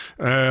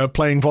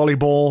playing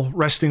volleyball,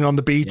 resting on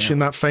the beach in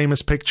that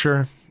famous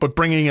picture. But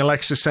bringing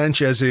Alexis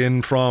Sanchez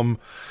in from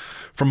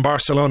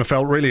Barcelona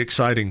felt really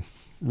exciting.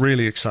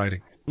 Really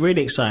exciting.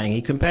 Really exciting.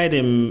 He compared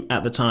him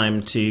at the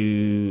time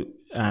to...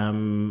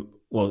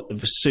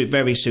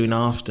 very soon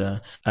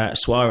after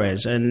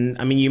Suarez, and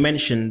I mean, you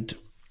mentioned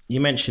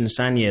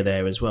Sagna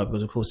there as well,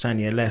 because of course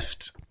Sagna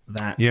left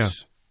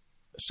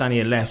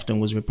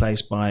and was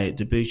replaced by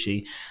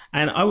Debuchy.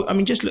 And I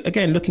mean, just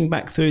looking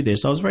back through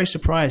this, I was very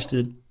surprised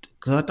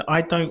because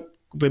I don't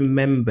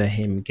remember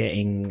him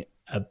getting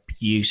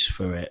abuse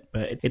for it,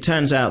 but it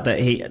turns out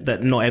that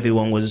not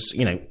everyone was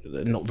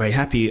not very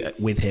happy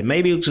with him.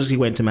 Maybe it was because he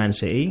went to Man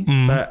City,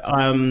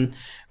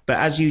 But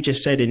as you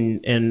just said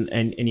in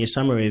your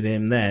summary of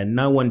him there,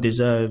 no one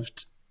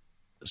deserved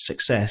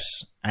success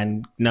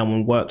and no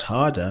one worked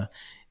harder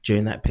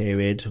during that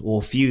period,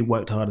 or few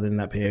worked harder in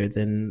that period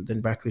than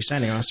Bakary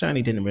Sagna. I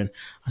certainly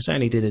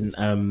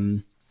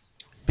didn't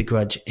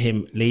begrudge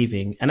him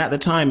leaving. And at the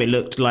time, it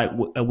looked like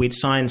we'd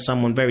signed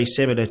someone very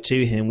similar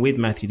to him with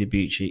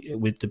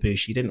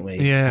Debuchy, didn't we?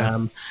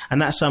 Yeah.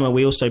 And that summer,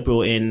 we also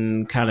brought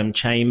in Callum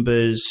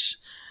Chambers,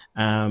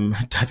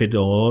 David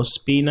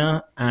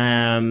Ospina,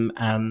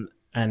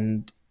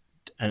 and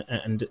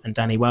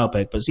Danny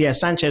Welbeck. But yeah,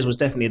 Sanchez was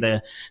definitely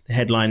the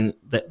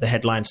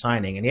headline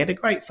signing, and he had a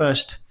great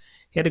first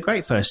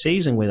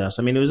season with us.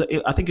 I mean,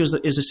 I think it was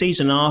a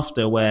season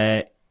after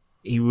where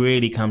he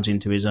really comes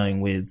into his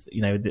own with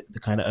the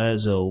kind of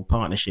Ozil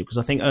partnership, because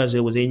I think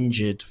Ozil was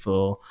injured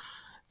for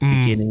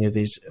beginning of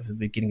his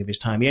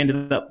time. He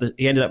ended up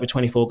with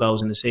 24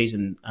 goals in the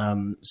season,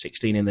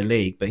 16 in the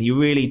league. But he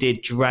really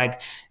did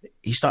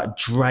he started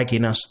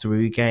dragging us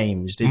through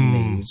games, didn't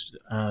he?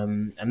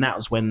 And that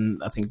was when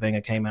I think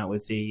Wenger came out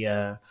with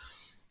the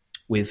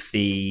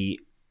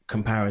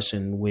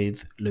comparison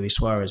with Luis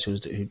Suarez,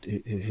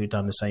 who'd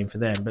done the same for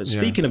them. But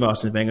speaking of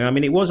Arsene Wenger, I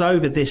mean, it was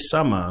over this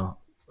summer,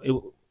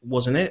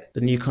 wasn't it?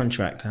 The new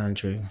contract,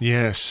 Andrew.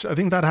 Yes, I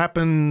think that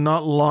happened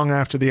not long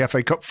after the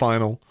FA Cup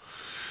final.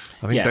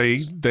 I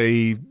think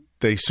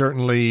they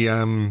certainly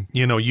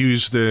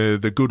used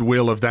the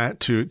goodwill of that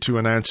to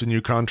announce a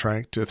new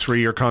contract, a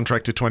 3-year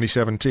contract to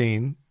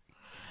 2017.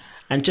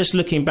 And just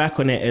looking back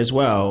on it as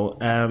well,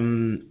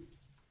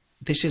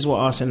 this is what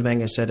Arsene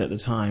Wenger said at the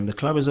time: "The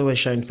club has always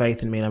shown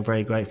faith in me, and I'm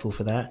very grateful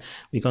for that.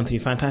 We've gone through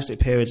fantastic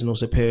periods and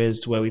also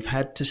periods where we've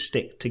had to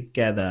stick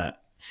together.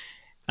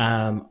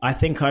 I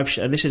think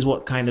and this is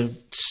what kind of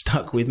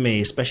stuck with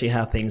me, especially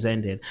how things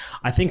ended.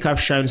 I think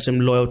I've shown some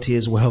loyalty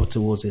as well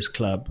towards this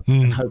club,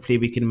 and hopefully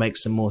we can make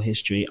some more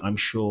history. I'm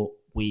sure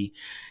we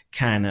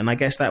can." And I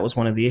guess that was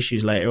one of the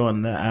issues later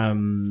on, that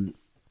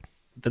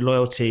the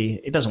loyalty,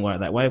 it doesn't work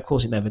that way. Of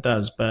course it never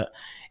does, but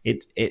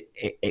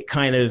it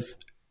kind of,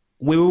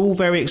 we were all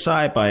very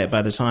excited by it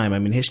by the time. I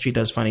mean, history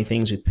does funny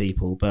things with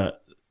people,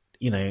 but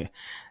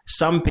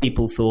some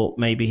people thought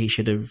maybe he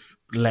should have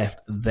left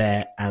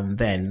there and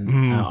then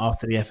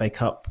after the FA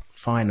Cup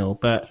final,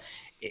 but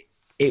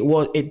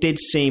it did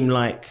seem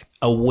like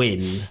a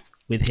win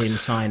with him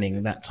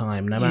signing that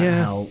time, no matter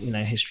how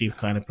history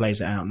kind of plays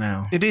it out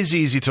now. It is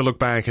easy to look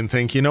back and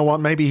think, you know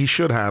what, maybe he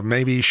should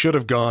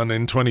have gone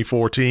in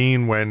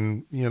 2014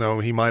 when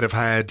he might have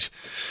had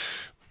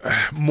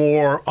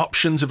more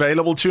options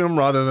available to him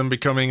rather than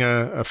becoming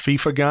a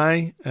FIFA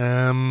guy.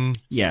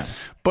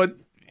 But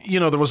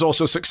there was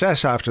also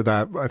success after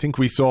that. I think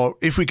we thought,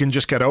 if we can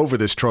just get over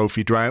this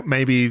trophy drought,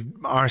 maybe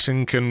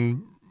Arsene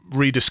can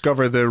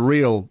rediscover the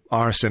real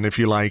Arsene, if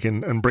you like,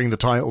 and bring the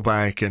title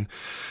back. And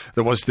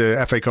there was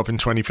the FA Cup in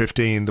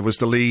 2015. There was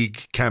the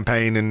league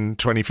campaign in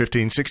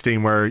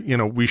 2015-16 where,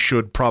 we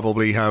should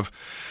probably have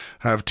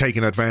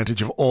taken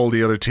advantage of all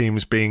the other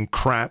teams being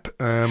crap.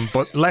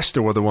 But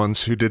Leicester were the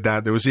ones who did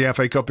that. There was the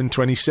FA Cup in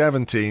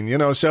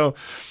 2017, so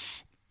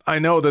I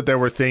know that there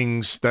were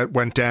things that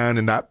went down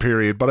in that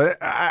period, but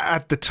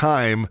at the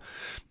time,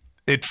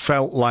 it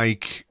felt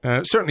like,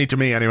 certainly to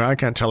me anyway, I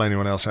can't tell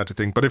anyone else how to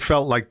think, but it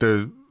felt like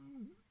the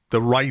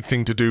right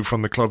thing to do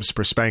from the club's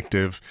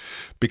perspective,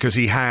 because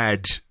he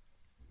had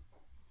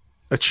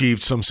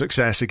achieved some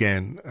success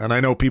again. And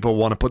I know people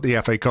want to put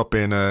the FA Cup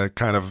in a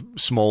kind of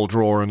small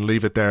drawer and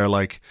leave it there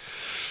like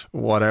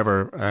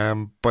whatever.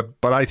 But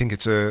I think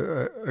it's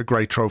a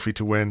great trophy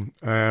to win.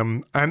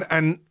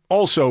 And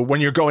also,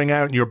 when you're going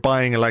out and you're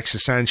buying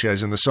Alexis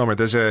Sanchez in the summer,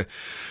 there's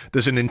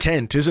an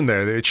intent, isn't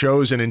there? It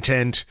shows an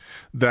intent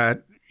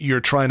that you're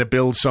trying to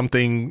build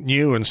something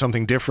new and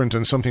something different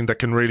and something that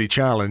can really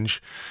challenge.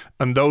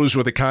 And those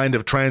were the kind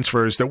of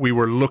transfers that we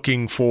were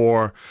looking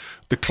for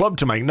the club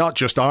to make, not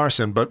just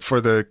Arsene, but for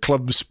the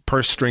club's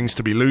purse strings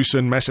to be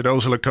loosened. Mesut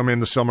Ozil had come in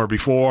the summer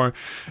before.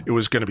 It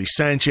was going to be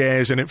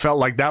Sanchez, and it felt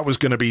like that was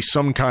going to be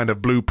some kind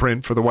of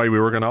blueprint for the way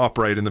we were going to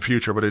operate in the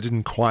future, but it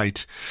didn't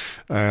quite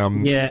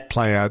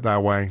play out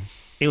that way.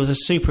 It was a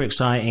super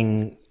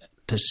exciting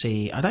to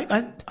see. I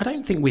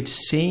don't think we'd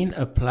seen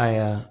a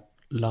player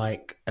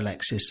like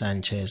Alexis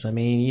Sanchez. I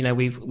mean, you know,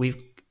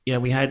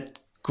 we had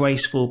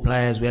graceful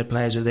players. We had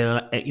players with,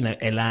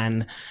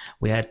 elan.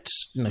 We had,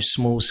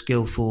 small,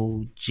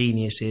 skillful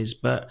geniuses.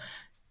 But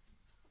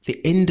the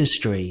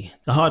industry,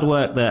 the hard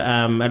work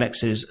that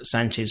Alexis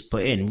Sanchez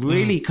put in,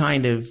 really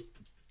kind of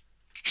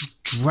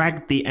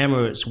dragged the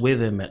Emirates with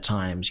him at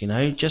times. You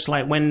know, just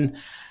like when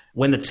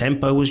the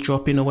tempo was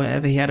dropping or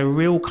whatever, he had a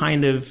real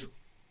kind of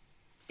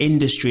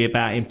industry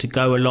about him to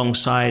go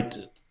alongside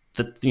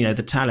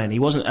the talent. He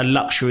wasn't a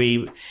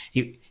luxury.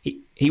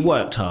 He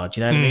worked hard.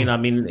 You know what I mean? I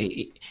mean,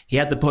 he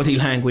had the body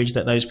language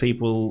that those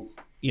people,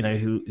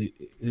 who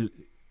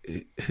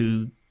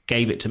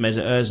gave it to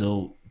Mesut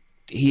Ozil.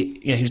 He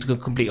was the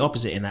complete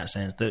opposite in that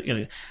sense.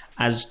 That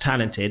as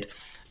talented,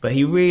 but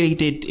he really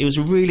did. It was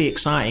really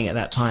exciting at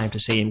that time to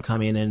see him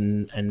come in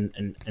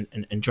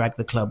and drag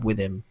the club with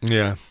him.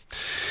 Yeah.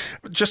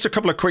 Just a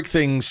couple of quick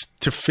things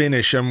to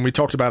finish. We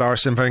talked about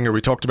Arsene Wenger,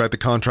 we talked about the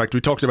contract, we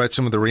talked about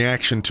some of the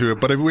reaction to it,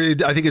 but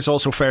I think it's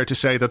also fair to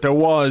say that there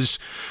was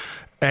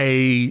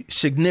a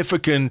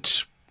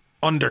significant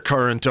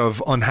undercurrent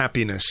of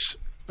unhappiness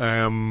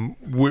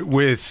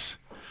with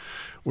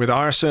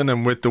Arsene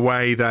and with the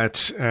way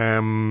that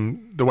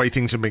the way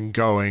things have been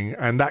going,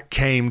 and that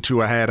came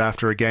to a head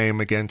after a game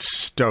against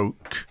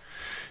Stoke.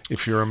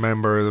 If you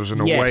remember, there was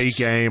an away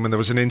game and there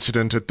was an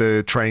incident at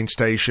the train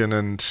station,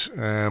 and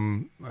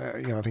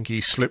I think he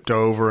slipped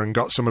over and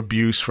got some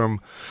abuse from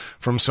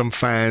some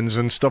fans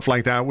and stuff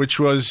like that, which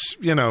was,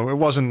 it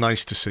wasn't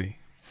nice to see.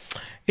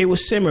 It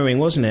was simmering,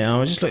 wasn't it? I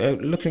was just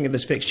looking at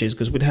these fixtures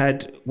because we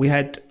had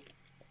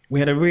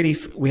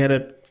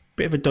a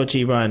bit of a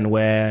dodgy run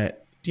where.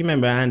 Do you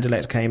remember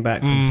Anderlecht came back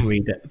from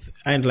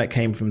Anderlecht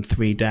came from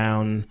 3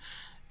 down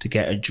to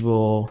get a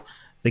draw.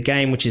 The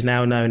game, which is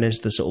now known as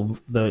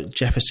the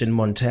Jefferson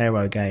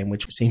Montero game,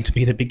 which seemed to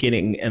be the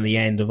beginning and the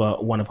end of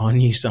one of our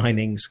new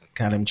signings,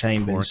 Callum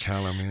Chambers. Poor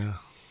Callum,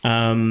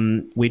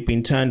 yeah. We'd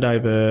been turned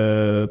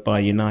over by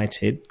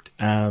United.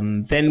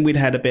 Then we'd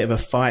had a bit of a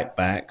fight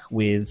back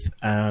with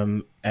Yaya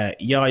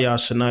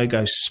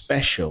Sanogo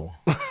special.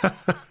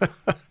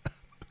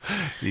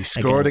 He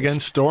scored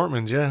against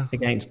Dortmund, yeah.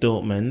 Against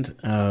Dortmund,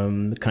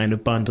 kind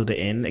of bundled it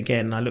in.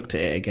 Again, I looked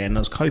at it again. I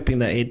was hoping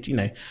that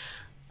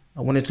I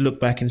wanted to look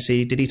back and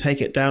see, did he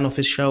take it down off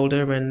his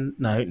shoulder? And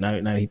no,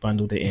 he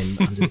bundled it in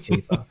under the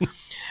keeper.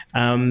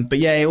 But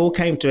yeah, it all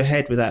came to a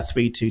head with that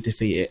 3-2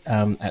 defeat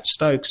at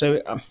Stoke.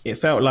 So it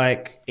felt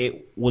like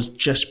it was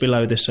just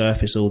below the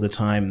surface all the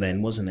time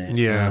then, wasn't it?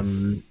 Yeah.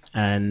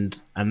 And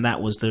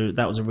that was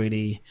a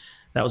really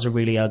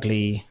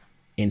ugly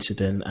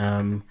incident.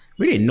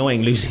 Really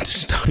annoying losing to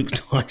Stoke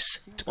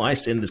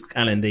twice in this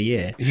calendar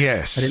year.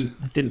 Yes, I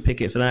didn't pick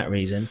it for that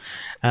reason.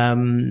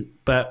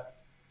 But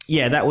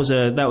yeah, that was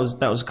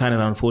kind of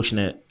an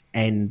unfortunate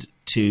end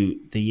to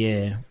the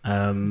year.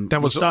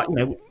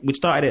 We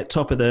started at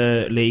top of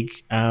the league,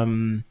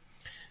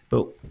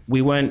 but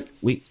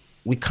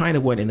we kind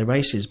of weren't in the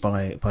races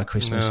by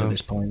Christmas at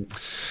this point.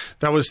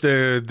 That was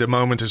the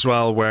moment as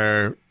well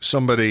where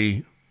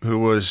somebody who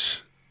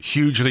was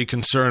hugely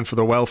concerned for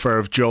the welfare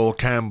of Joel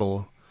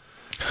Campbell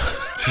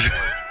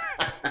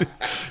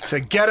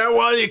said, "Get out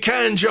while you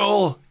can,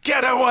 Joel.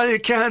 Get out while you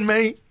can,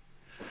 mate."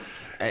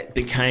 It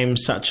became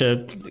such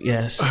a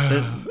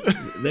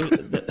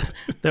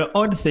there are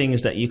odd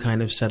things that you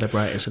kind of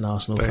celebrate as an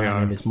Arsenal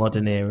fan in this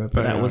modern era,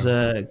 but that was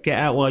a get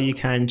out while you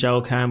can,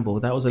 Joel Campbell.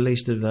 That was the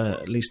least of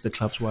the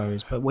club's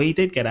worries. But we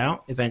did get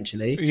out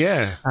eventually.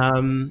 Yeah.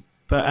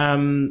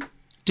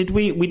 Did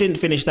we didn't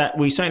finish that?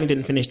 We certainly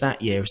didn't finish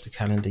that year as the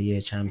calendar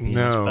year champions.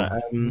 No,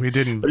 but, we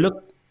didn't.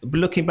 But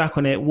looking back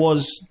on it,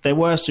 there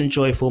were some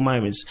joyful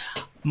moments.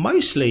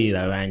 Mostly,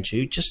 though,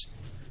 Andrew, just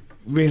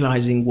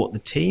realising what the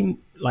team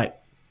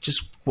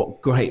just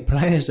what great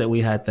players that we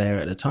had there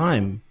at the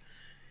time.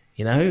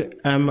 I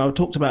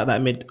talked about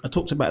that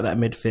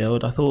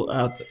midfield. I thought,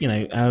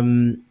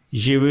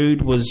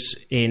 Giroud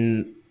was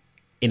in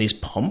his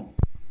pomp.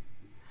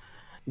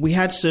 We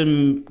had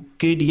some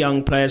good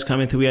young players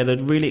coming through. We had a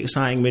really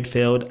exciting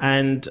midfield,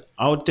 and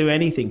I would do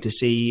anything to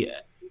see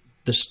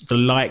the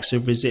likes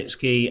of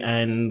Rosicky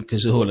and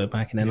Cazorla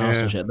back in an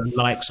Arsenal shirt, the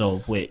likes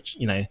of which,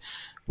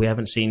 we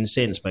haven't seen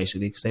since,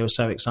 basically, because they were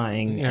so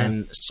exciting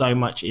and so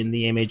much in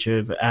the image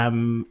of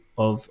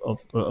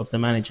of the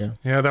manager.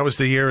 Yeah, that was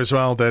the year as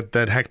well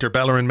that Hector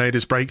Bellerin made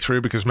his breakthrough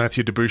because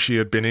Mathieu Debuchy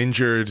had been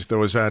injured. There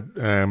was that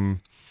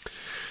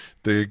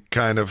the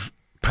kind of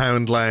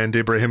Poundland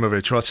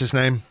Ibrahimovic. What's his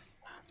name?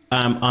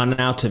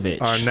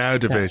 Arnautovic.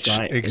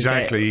 Right.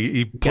 Exactly.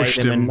 He pushed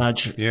gave him a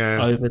nudge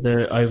over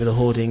the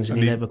hoardings,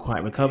 and he never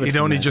quite recovered. He'd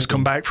only just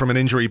come back from an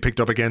injury he picked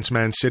up against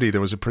Man City.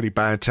 There was a pretty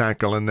bad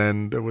tackle, and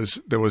then there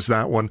was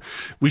that one.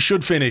 We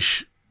should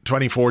finish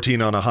 2014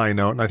 on a high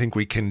note, and I think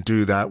we can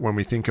do that when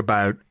we think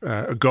about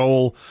a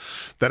goal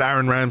that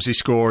Aaron Ramsey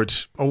scored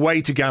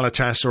away to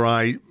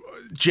Galatasaray.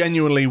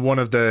 Genuinely one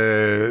of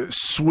the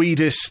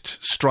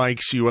sweetest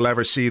strikes you will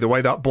ever see. The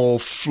way that ball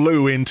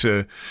flew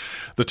into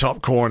the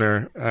top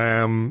corner.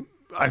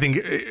 I think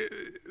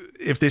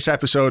if this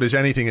episode is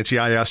anything, it's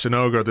Yaya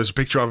Sanogo. There's a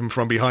picture of him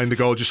from behind the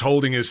goal, just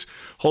holding his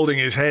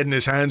head in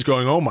his hands,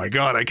 going, "Oh my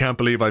God, I can't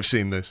believe I've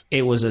seen this."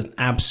 It was an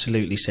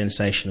absolutely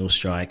sensational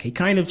strike. He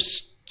kind of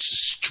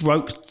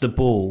stroked the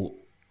ball.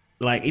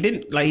 He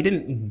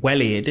didn't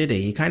welly it, did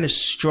he? He kind of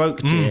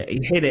stroked it. He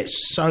hit it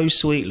so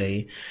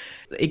sweetly.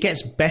 It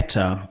gets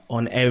better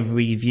on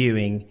every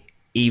viewing,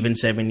 even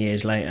 7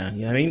 years later.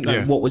 You know what I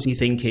mean? What was he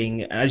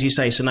thinking? As you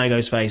say,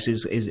 Sonogo's face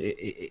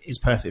is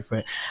perfect for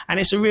it. And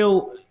it's a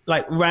real,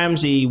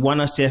 Ramsey won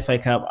us the FA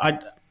Cup.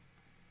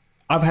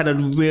 I've had a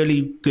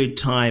really good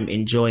time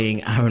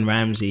enjoying Aaron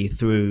Ramsey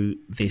through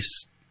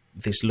this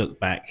look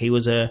back. He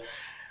was a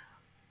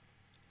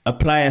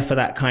player for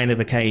that kind of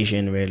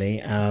occasion, really,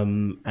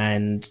 and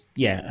a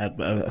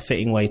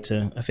fitting way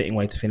to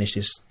finish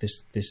this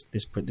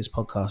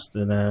podcast.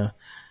 And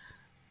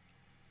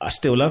I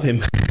still love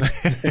him.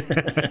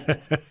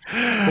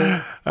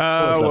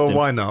 Well,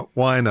 why not?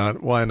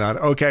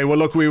 Okay, well,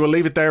 look, we will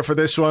leave it there for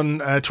this one.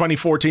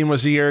 2014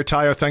 was the year.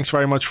 Tayo, thanks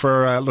very much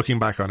for looking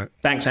back on it.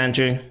 Thanks,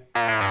 Andrew.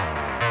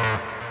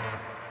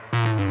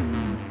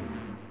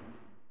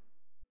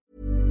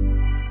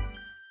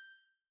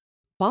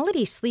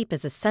 Quality sleep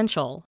is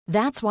essential.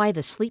 That's why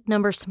the Sleep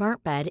Number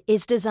Smart Bed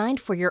is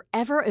designed for your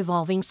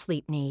ever-evolving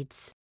sleep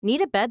needs.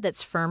 Need a bed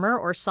that's firmer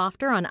or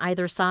softer on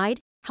either side?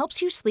 Helps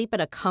you sleep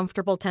at a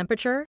comfortable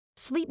temperature?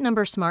 Sleep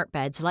Number Smart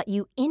Beds let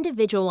you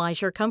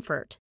individualize your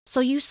comfort, so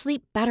you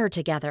sleep better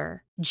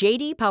together.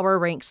 J.D. Power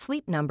ranks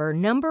Sleep Number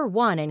number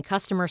 1 in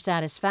customer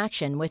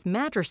satisfaction with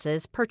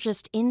mattresses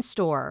purchased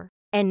in-store.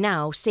 And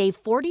now save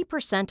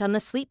 40% on the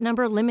Sleep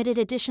Number Limited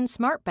Edition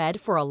Smart Bed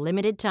for a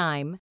limited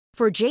time.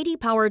 For J.D.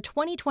 Power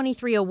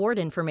 2023 award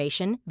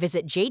information,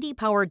 visit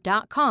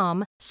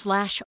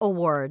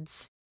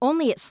jdpower.com/awards.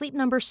 Only at Sleep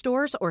Number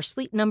stores or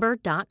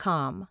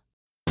sleepnumber.com.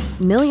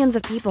 Millions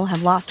of people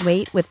have lost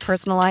weight with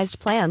personalized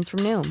plans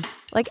from Noom.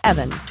 Like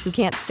Evan, who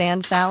can't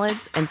stand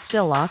salads and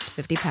still lost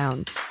 50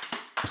 pounds.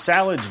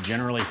 Salads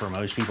generally for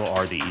most people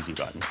are the easy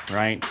button,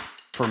 right?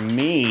 For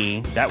me,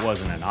 that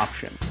wasn't an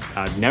option.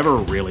 I never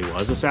really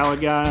was a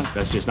salad guy.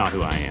 That's just not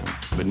who I am.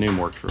 But Noom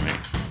worked for me.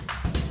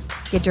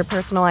 Get your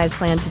personalized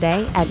plan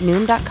today at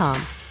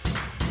Noom.com.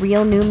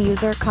 Real Noom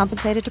user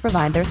compensated to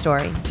provide their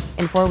story.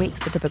 In 4 weeks,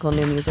 the typical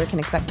Noom user can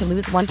expect to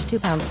lose 1 to 2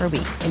 pounds per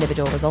week.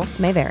 Individual results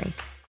may vary.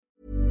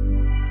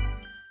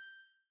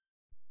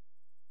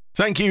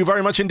 Thank you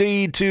very much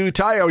indeed to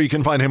Tayo. You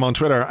can find him on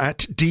Twitter at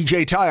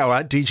DJ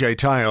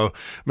Tayo,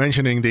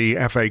 mentioning the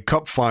FA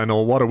Cup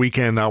final. What a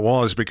weekend that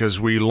was, because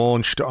we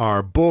launched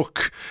our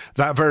book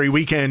that very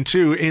weekend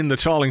too in the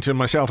Tollington.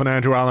 Myself and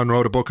Andrew Allen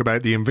wrote a book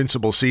about the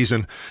invincible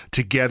season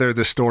together,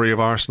 the story of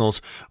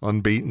Arsenal's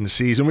unbeaten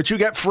season, which you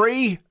get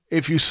free.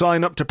 If you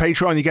sign up to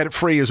Patreon, you get it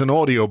free as an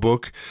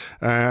audiobook,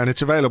 and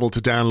it's available to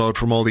download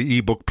from all the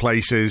ebook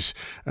places,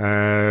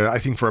 I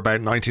think for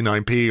about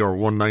 99p or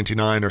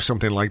 $1.99 or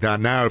something like that.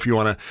 Now, if you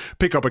want to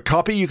pick up a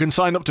copy, you can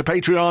sign up to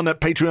Patreon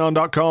at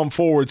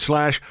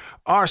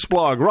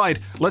patreon.com/Arsblog. Right,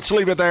 let's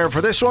leave it there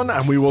for this one,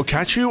 and we will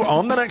catch you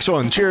on the next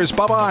one. Cheers,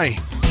 bye-bye.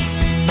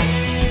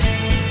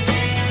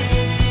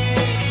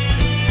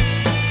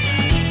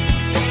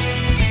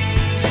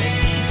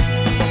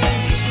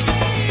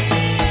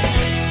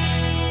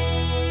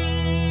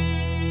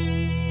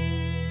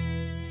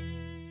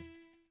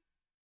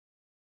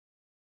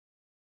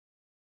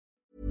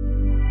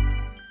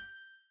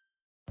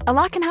 A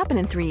lot can happen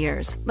in 3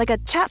 years, like a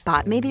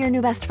chatbot may be your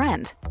new best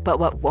friend. But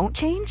what won't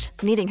change?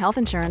 Needing health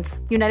insurance.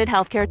 United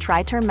Healthcare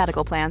Tri-Term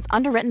Medical Plans,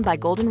 underwritten by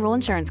Golden Rule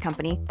Insurance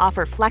Company,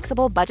 offer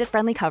flexible,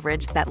 budget-friendly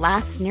coverage that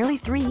lasts nearly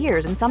 3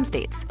 years in some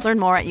states. Learn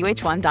more at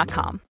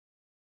uh1.com.